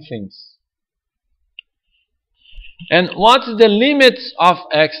and link things. And what's the limits of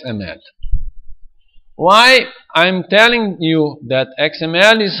XML? Why I'm telling you that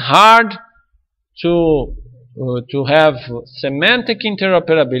XML is hard to have semantic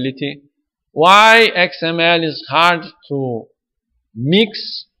interoperability, why XML is hard to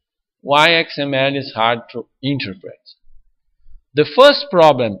mix, why XML is hard to interpret. The first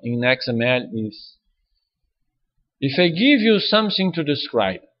problem in XML is if I give you something to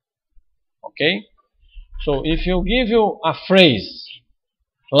describe, okay? So if you give you a phrase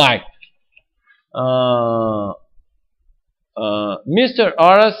like Mr.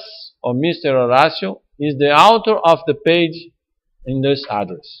 Horace or Mr. Horacio is the author of the page in this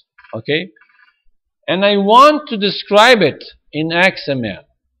address, okay? And I want to describe it in XML,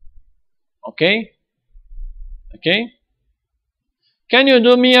 okay? Okay? Can you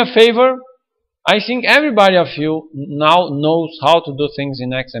do me a favor? I think everybody of you now knows how to do things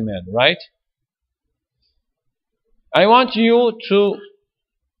in XML, right? I want you to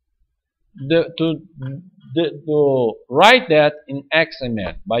to write that in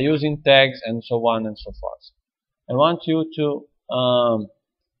XML by using tags and so on and so forth. I want you to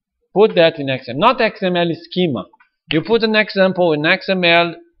put that in XML, not XML schema. You put an example in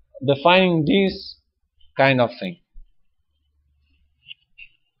XML defining this kind of thing.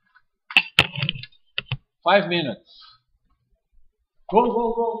 5 minutes. Go,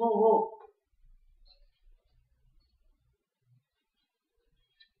 go, go, go, go.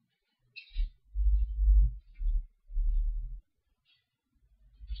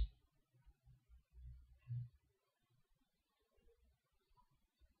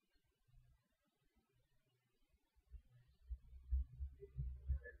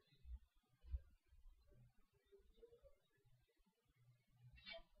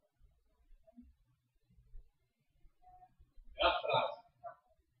 É a frase.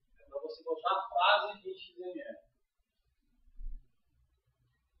 É para você botar a frase em XML.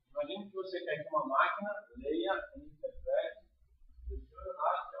 Imagine que você quer que uma máquina leia e interprete o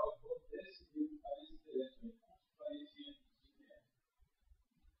dicionário que é o autor desse livro para esse recurso para esse XML.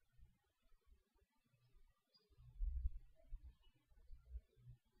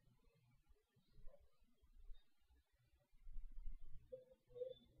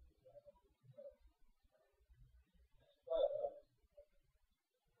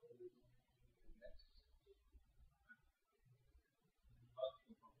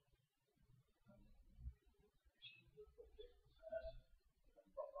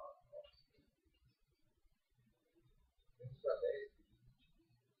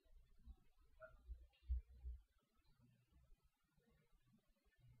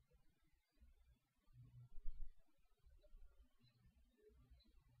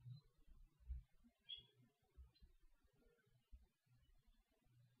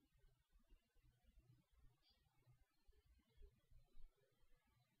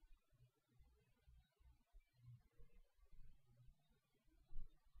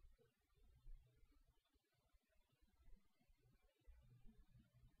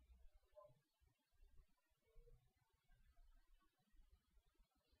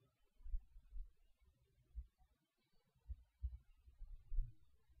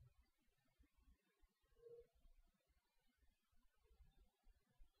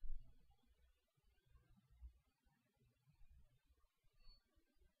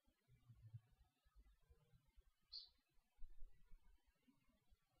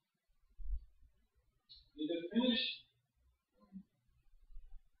 Did you finish?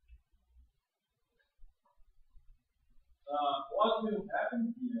 What will happen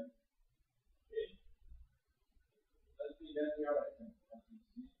here? Okay. Let me get your example.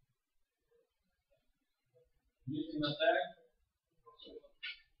 Using a tag.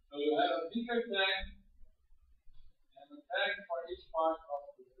 So you have a bigger tag and a tag for each part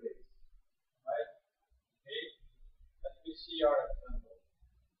of the phrase. Right? Okay. Let me see your example.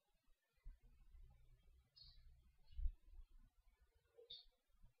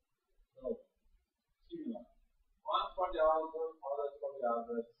 So, similar. One for the author, other for the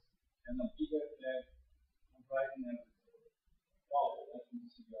others, and a bigger tag comprising everything. Wow, let me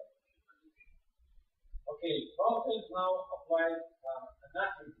see that. Okay, process now applies an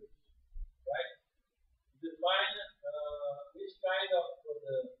attribute, right? Define which kind of but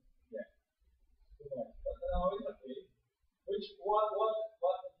now it's okay. What is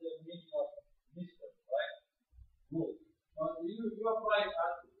the meaning of Mr. right? Good. You apply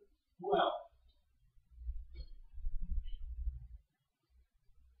attributes. Who else?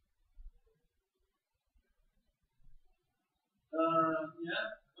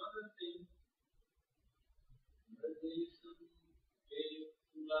 Yeah, another thing. Relation, game,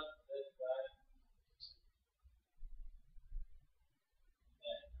 that guy.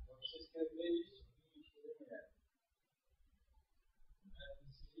 Você escrever isso em XML. And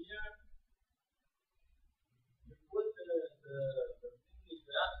here, you put the thing in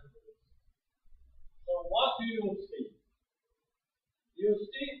the attributes. So what do you see? You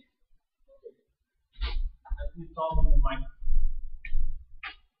see? Okay. Let me talk in the mic.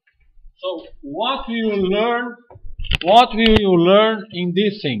 So what will you learn? What will you learn in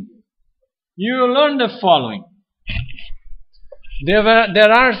this thing? You will learn the following. There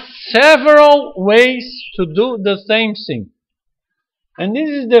are several ways to do the same thing. And this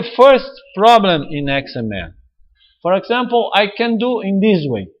is the first problem in XML. For example, I can do in this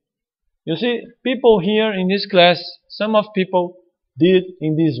way. You see, people here in this class, some of people did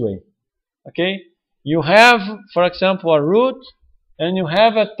in this way. Okay? You have, for example, a root, and you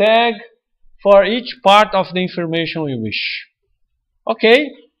have a tag for each part of the information you wish. Okay?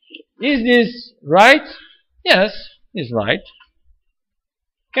 Is this right? Yes, it's right.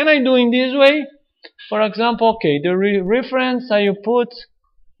 Can I do in this way? For example, okay, the reference I put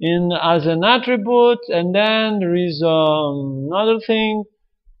in as an attribute, and then there is another thing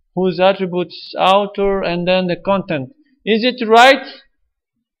whose attribute is author, and then the content. Is it right?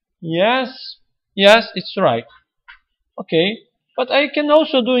 Yes. Yes, it's right. Okay, but I can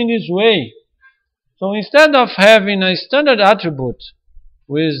also do in this way. So instead of having a standard attribute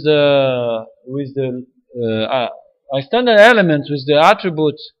with the a standard element with the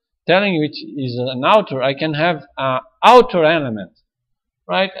attribute telling which is an author, I can have an author element,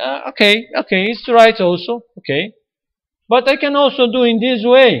 right? Okay, it's right also, okay, but I can also do in this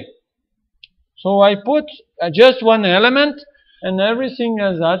way. So I put just one element and everything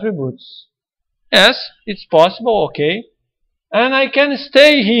as attributes. Yes, it's possible, okay, and I can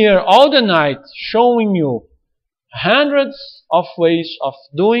stay here all the night showing you hundreds of ways of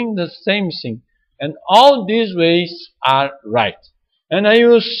doing the same thing, and all these ways are right. And I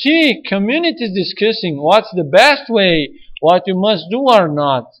will see communities discussing what's the best way, what you must do or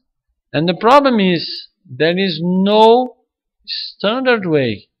not. And the problem is there is no standard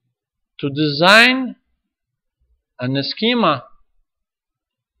way to design a schema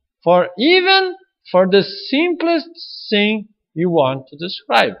for even for the simplest thing you want to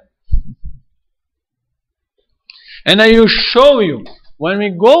describe. And I will show you when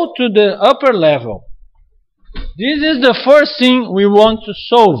we go to the upper level. This is the first thing we want to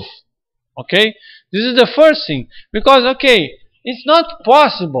solve. Okay? This is the first thing. Because, okay, it's not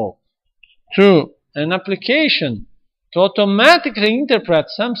possible through an application to automatically interpret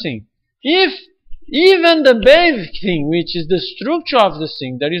something if even the basic thing, which is the structure of the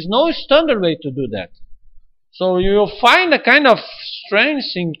thing, there is no standard way to do that. So you will find a kind of strange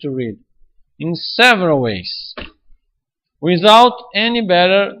thing to read in several ways without any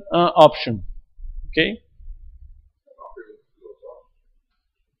better option. Okay?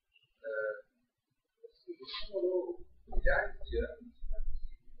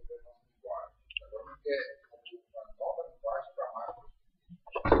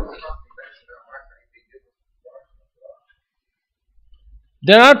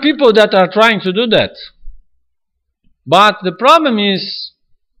 There are people that are trying to do that. But the problem is,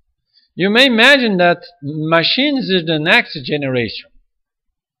 you may imagine that machines is the next generation.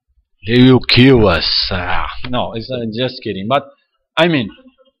 They will kill us. No, it's just kidding. But, I mean,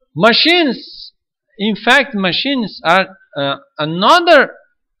 machines, in fact, machines are another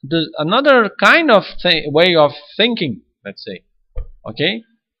kind of way of thinking, let's say. Okay?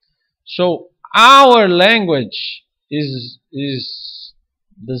 So, our language is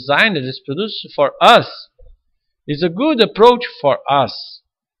designed, it is produced for us. It's a good approach for us,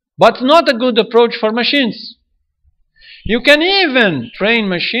 but not a good approach for machines. You can even train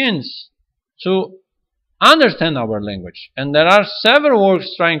machines to understand our language, and there are several works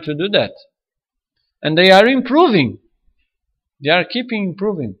trying to do that, and they are improving. They are keeping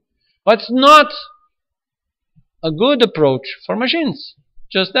improving, but it's not a good approach for machines.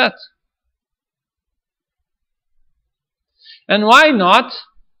 Just that. And why not?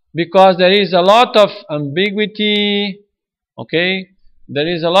 Because there is a lot of ambiguity, okay? There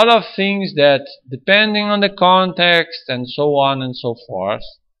is a lot of things that, depending on the context and so on and so forth,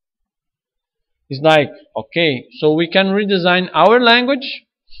 it's like, okay, so we can redesign our language.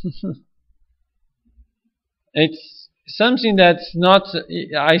 It's something that's not,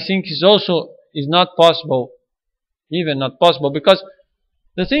 I think is not possible, even not possible, because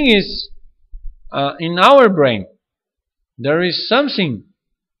the thing is, in our brain, there is something.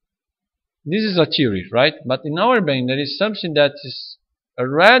 This is a theory, right? But in our brain, there is something that is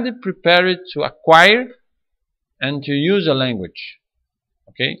already prepared to acquire and to use a language.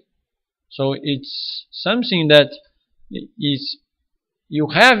 Okay? So it's something that is, you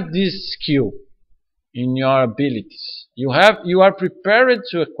have this skill in your abilities. You are prepared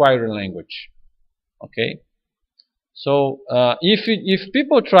to acquire a language. Okay? So if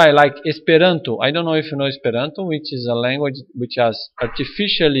people try like Esperanto, I don't know if you know Esperanto, which is a language which has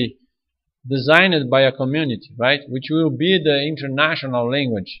artificially designed by a community, right? Which will be the international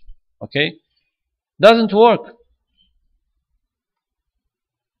language. Okay? Doesn't work.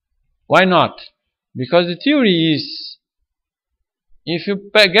 Why not? Because the theory is, if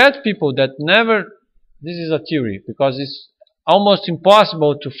you get people that never, this is a theory, because it's almost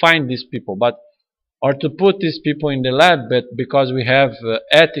impossible to find these people, but or to put these people in the lab, but because we have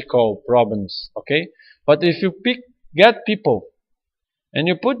ethical problems. Okay? But if you get people and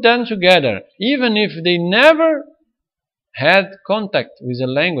you put them together, even if they never had contact with a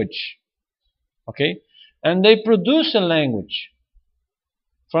language, okay, and they produce a language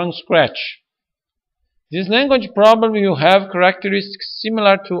from scratch, This language probably will have characteristics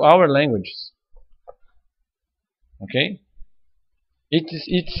similar to our languages. Okay?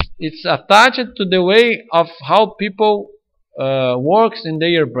 It's attached to the way of how people works in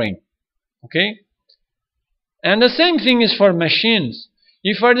their brain. Okay? And the same thing is for machines.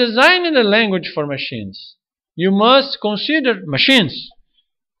 If you are designing a language for machines, you must consider machines,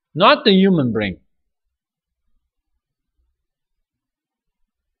 not the human brain.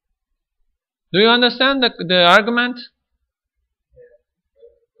 Do you understand the argument?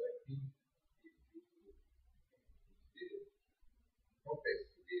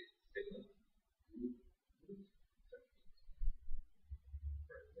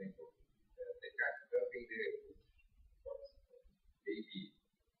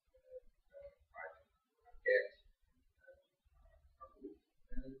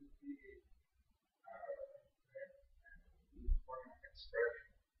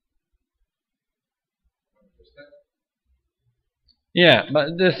 Yeah,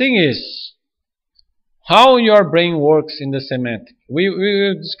 but the thing is, how your brain works in the semantic. We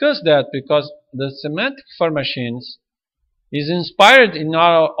will discuss that because the semantic for machines is inspired in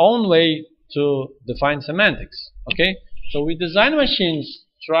our own way to define semantics. Okay, so we design machines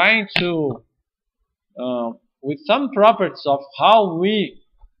trying to, with some properties of how we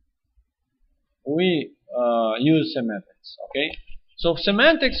use semantics. Okay, so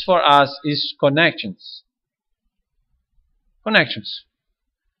semantics for us is connections. Connections.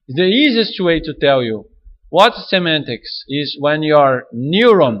 The easiest way to tell you what semantics is when your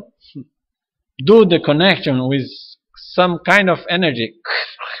neuron do the connection with some kind of energy.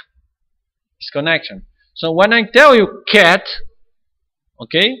 It's connection. So when I tell you cat,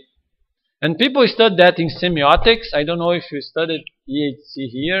 okay, and people study that in semiotics. I don't know if you studied EHC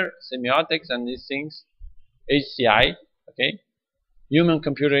here, semiotics and these things, HCI, okay,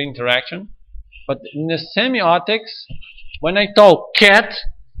 human-computer interaction. But in the semiotics, when I talk cat,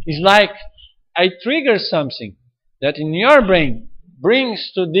 it's like I trigger something that in your brain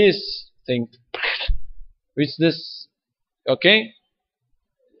brings to this thing, which this, okay,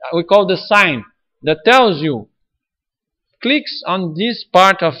 we call the sign that tells you, clicks on this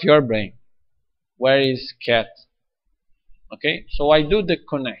part of your brain, where is cat, okay, so I do the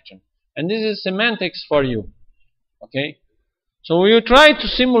connection, and this is semantics for you, okay. So we will try to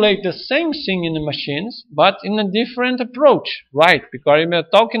simulate the same thing in the machines, but in a different approach, right? Because we are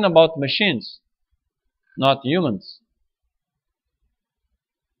talking about machines, not humans.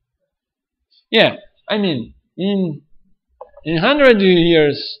 Yeah, I mean, in 100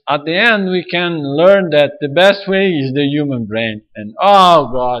 years, at the end, we can learn that the best way is the human brain. And oh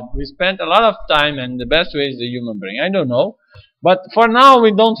God, we spent a lot of time, and the best way is the human brain. I don't know, but for now,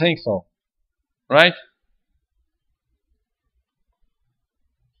 we don't think so, right?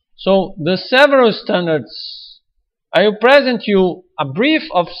 So the several standards, I will present you a brief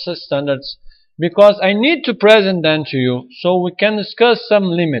of standards because I need to present them to you so we can discuss some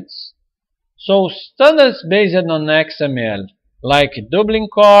limits. So standards based on XML, like Dublin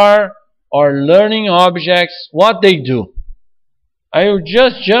Core or learning objects, what they do. I will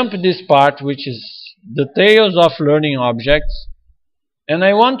just jump this part, which is details of learning objects, and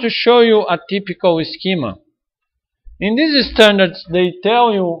I want to show you a typical schema. In these standards, they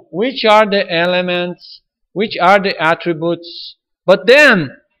tell you which are the elements, which are the attributes, but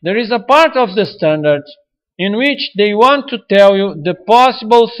then there is a part of the standard in which they want to tell you the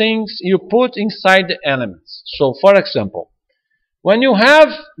possible things you put inside the elements. So, for example, when you have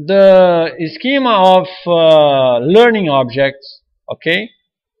the schema of learning objects, okay,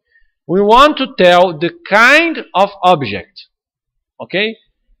 we want to tell the kind of object, okay.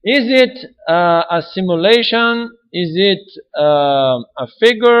 Is it a simulation? Is it a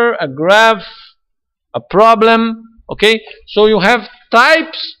figure, a graph, a problem? Okay, so you have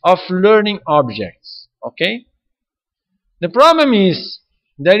types of learning objects. Okay, the problem is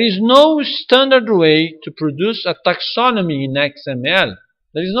there is no standard way to produce a taxonomy in XML.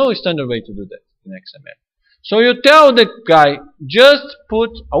 There is no standard way to do that in XML. So you tell the guy, just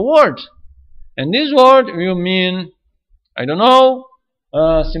put a word, and this word will mean, I don't know,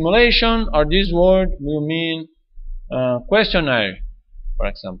 simulation, or this word will mean questionnaire, for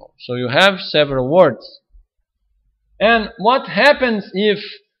example. So you have several words. And what happens if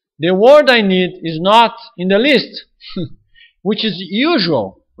the word I need is not in the list? Which is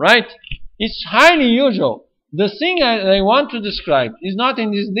usual, right? It's highly usual. The thing I want to describe is not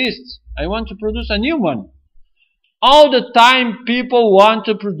in this list. I want to produce a new one. All the time people want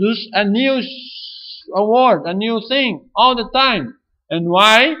to produce a new word, a new thing, all the time. And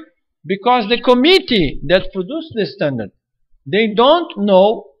why? Because the committee that produced the standard, they don't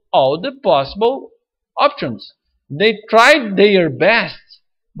know all the possible options. They tried their best,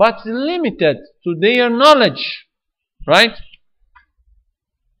 but limited to their knowledge, right?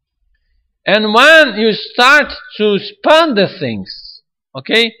 And when you start to expand the things,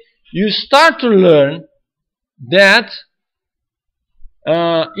 okay, you start to learn that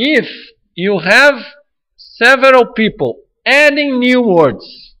if you have several people adding new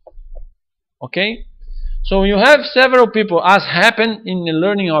words, okay, so you have several people, as happened in the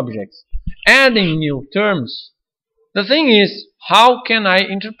learning objects, adding new terms. The thing is, how can I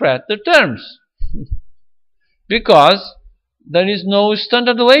interpret the terms? Because there is no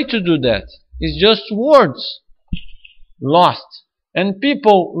standard way to do that. It's just words lost. And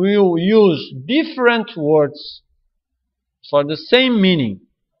people will use different words for the same meaning.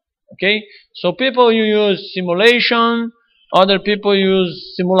 Okay? So people will use simulation, other people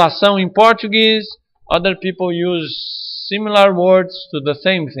use simulação in Portuguese, other people use similar words to the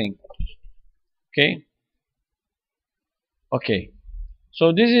same thing. Okay? Okay.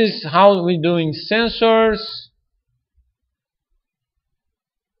 So this is how we do in sensors.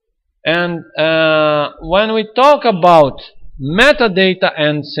 And when we talk about metadata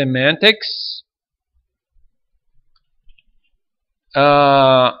and semantics,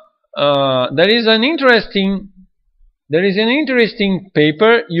 there is an interesting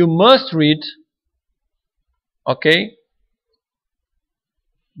paper you must read. Okay,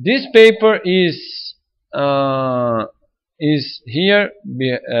 this paper is here.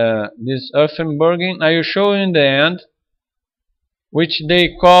 This Earthenbergen. I will show you in the end, which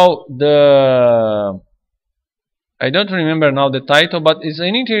they call the, I don't remember now the title, but it's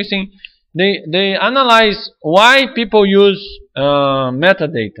an interesting. They analyze why people use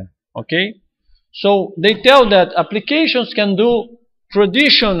metadata. Okay, so they tell that applications can do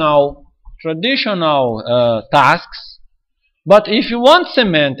traditional tasks, but if you want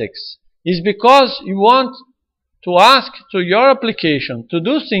semantics, it's because you want to ask to your application to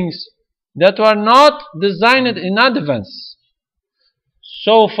do things that were not designed in advance.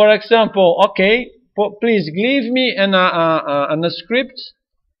 So, for example, okay, please give me a script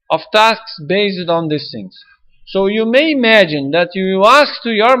of tasks based on these things. So you may imagine that you ask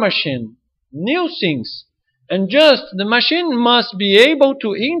to your machine new things, and just the machine must be able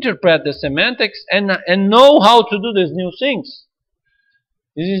to interpret the semantics and know how to do these new things.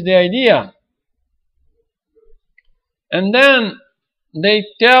 This is the idea. And then they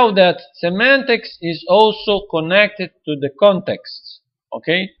tell that semantics is also connected to the context.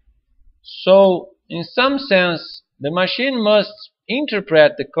 Okay, so in some sense the machine must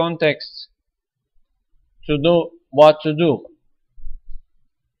interpret the context to do what to do.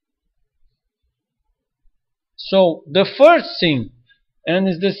 So the first thing, and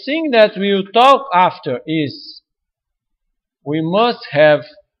is the thing that we will talk after, is we must have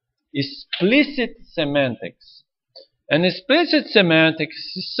explicit semantics. And explicit semantics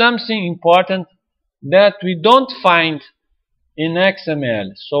is something important that we don't find in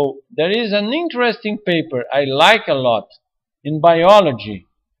XML. So there is an interesting paper I like a lot in biology.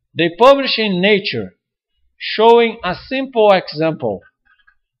 They publish in Nature, showing a simple example.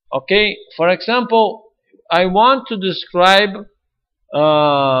 Okay, for example, I want to describe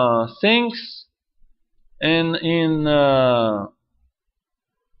things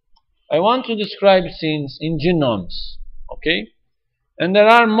I want to describe things in genomes. Okay, and there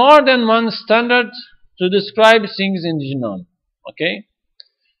are more than one standard to describe things in the genome. Okay,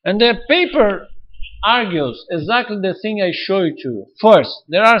 and the paper argues exactly the thing I showed you. First,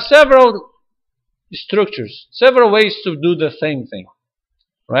 there are several structures, several ways to do the same thing,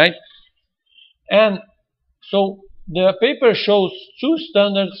 right? And so the paper shows two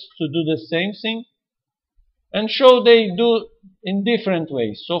standards to do the same thing, and show they do in different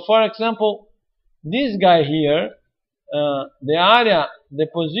ways. So for example, this guy here, the area, the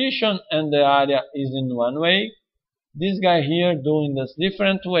position and the area is in one way. This guy here doing this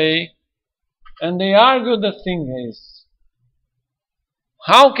different way. And they argue the thing is,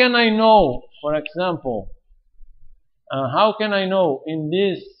 how can I know, for example, how can I know in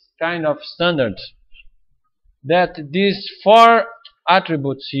this kind of standard that these four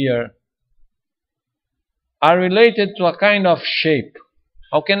attributes here are related to a kind of shape?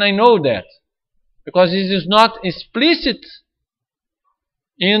 How can I know that? Because this is not explicit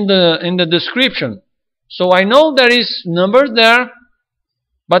in the description. So I know there is numbers there,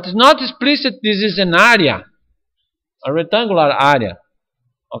 but it's not explicit. This is an area, a rectangular area.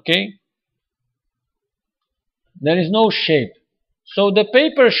 Okay? There is no shape. So the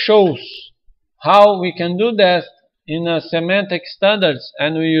paper shows how we can do that in a semantic standards,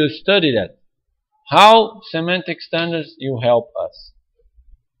 and we will study that. How semantic standards will help us.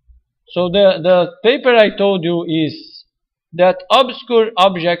 So the paper I told you is that obscure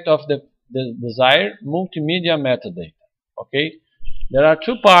object of the desired multimedia metadata. Okay, there are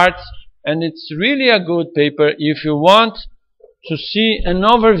two parts, and it's really a good paper if you want to see an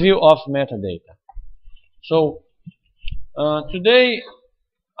overview of metadata. So today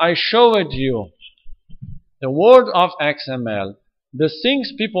I showed you the world of XML, the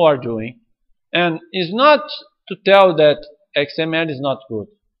things people are doing, and it's not to tell that XML is not good.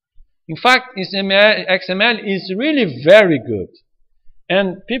 In fact, XML is really very good,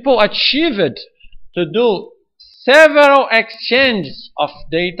 and people achieved to do several exchanges of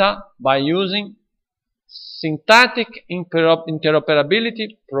data by using syntactic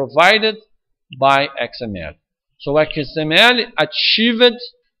interoperability provided by XML. So XML achieved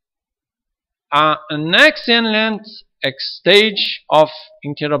an excellent stage of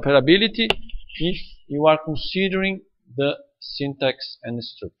interoperability if you are considering the syntax and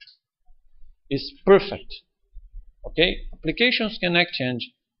structure. It's perfect. Okay, applications can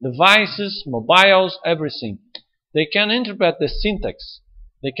exchange devices, mobiles, everything. They can interpret the syntax,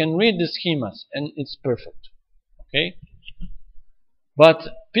 they can read the schemas, and it's perfect. Okay, but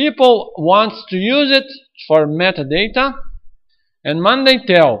people want to use it for metadata, and when they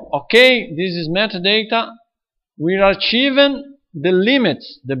tell, okay, this is metadata, we are achieving the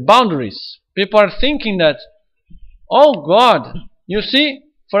limits, the boundaries. People are thinking that, oh God, you see,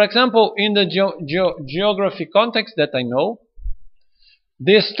 for example, in the geography context that I know,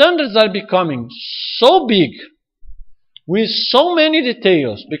 the standards are becoming so big with so many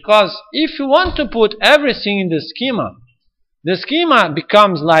details, because if you want to put everything in the schema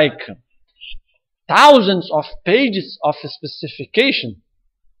becomes like thousands of pages of specification,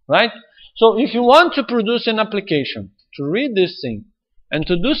 right? So if you want to produce an application to read this thing and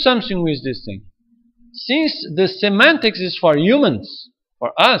to do something with this thing, since the semantics is for humans,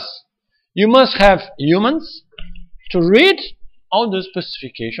 for us, you must have humans to read all the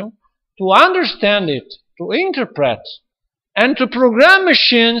specification, to understand it, to interpret, and to program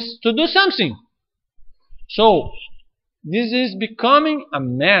machines to do something. So this is becoming a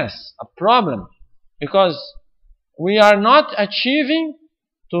mess, a problem, because we are not achieving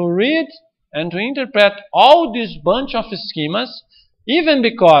to read and to interpret all this bunch of schemas, even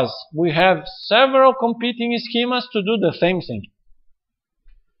because we have several competing schemas to do the same thing,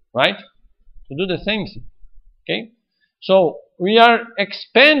 right? To do the same thing. Okay, so we are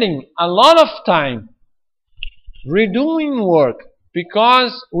expending a lot of time redoing work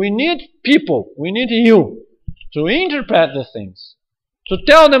because we need people, we need you to interpret the things, to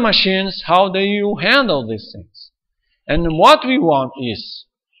tell the machines how they will handle these things. And what we want is,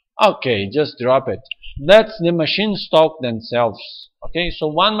 okay, just drop it. Let the machines talk themselves. Okay, so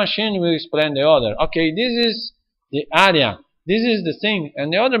one machine will explain the other. Okay, this is the area, this is the thing,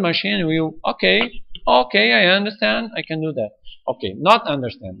 and the other machine will, okay, I understand, I can do that. Okay, not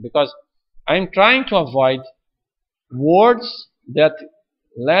understand, because I'm trying to avoid words that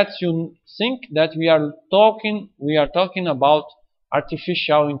lets you think that we are talking about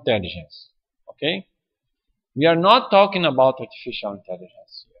artificial intelligence. Okay, we are not talking about artificial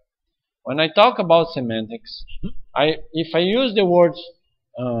intelligence here. When I talk about semantics, if I use the words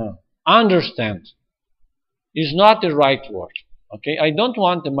understand, is not the right word. Okay, I don't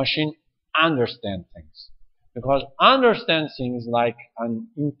want the machine understand things, because understand things like an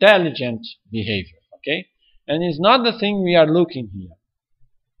intelligent behavior. Okay, and it's not the thing we are looking here.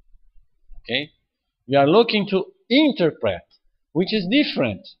 Okay, we are looking to interpret, which is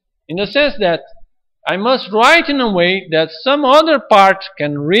different in the sense that I must write in a way that some other part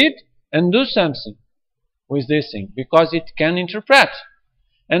can read and do something with this thing, because it can interpret.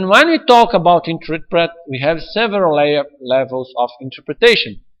 And when we talk about interpret, we have several levels of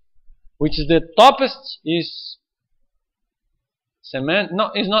interpretation, which is the toppest is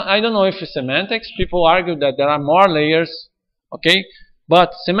no, it's not. I don't know if it's semantics. People argue that there are more layers. Okay,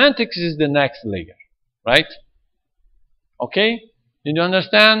 but semantics is the next layer, right? Okay, did you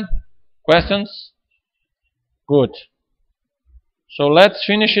understand? Questions? Good. So let's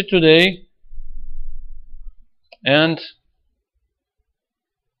finish it today, and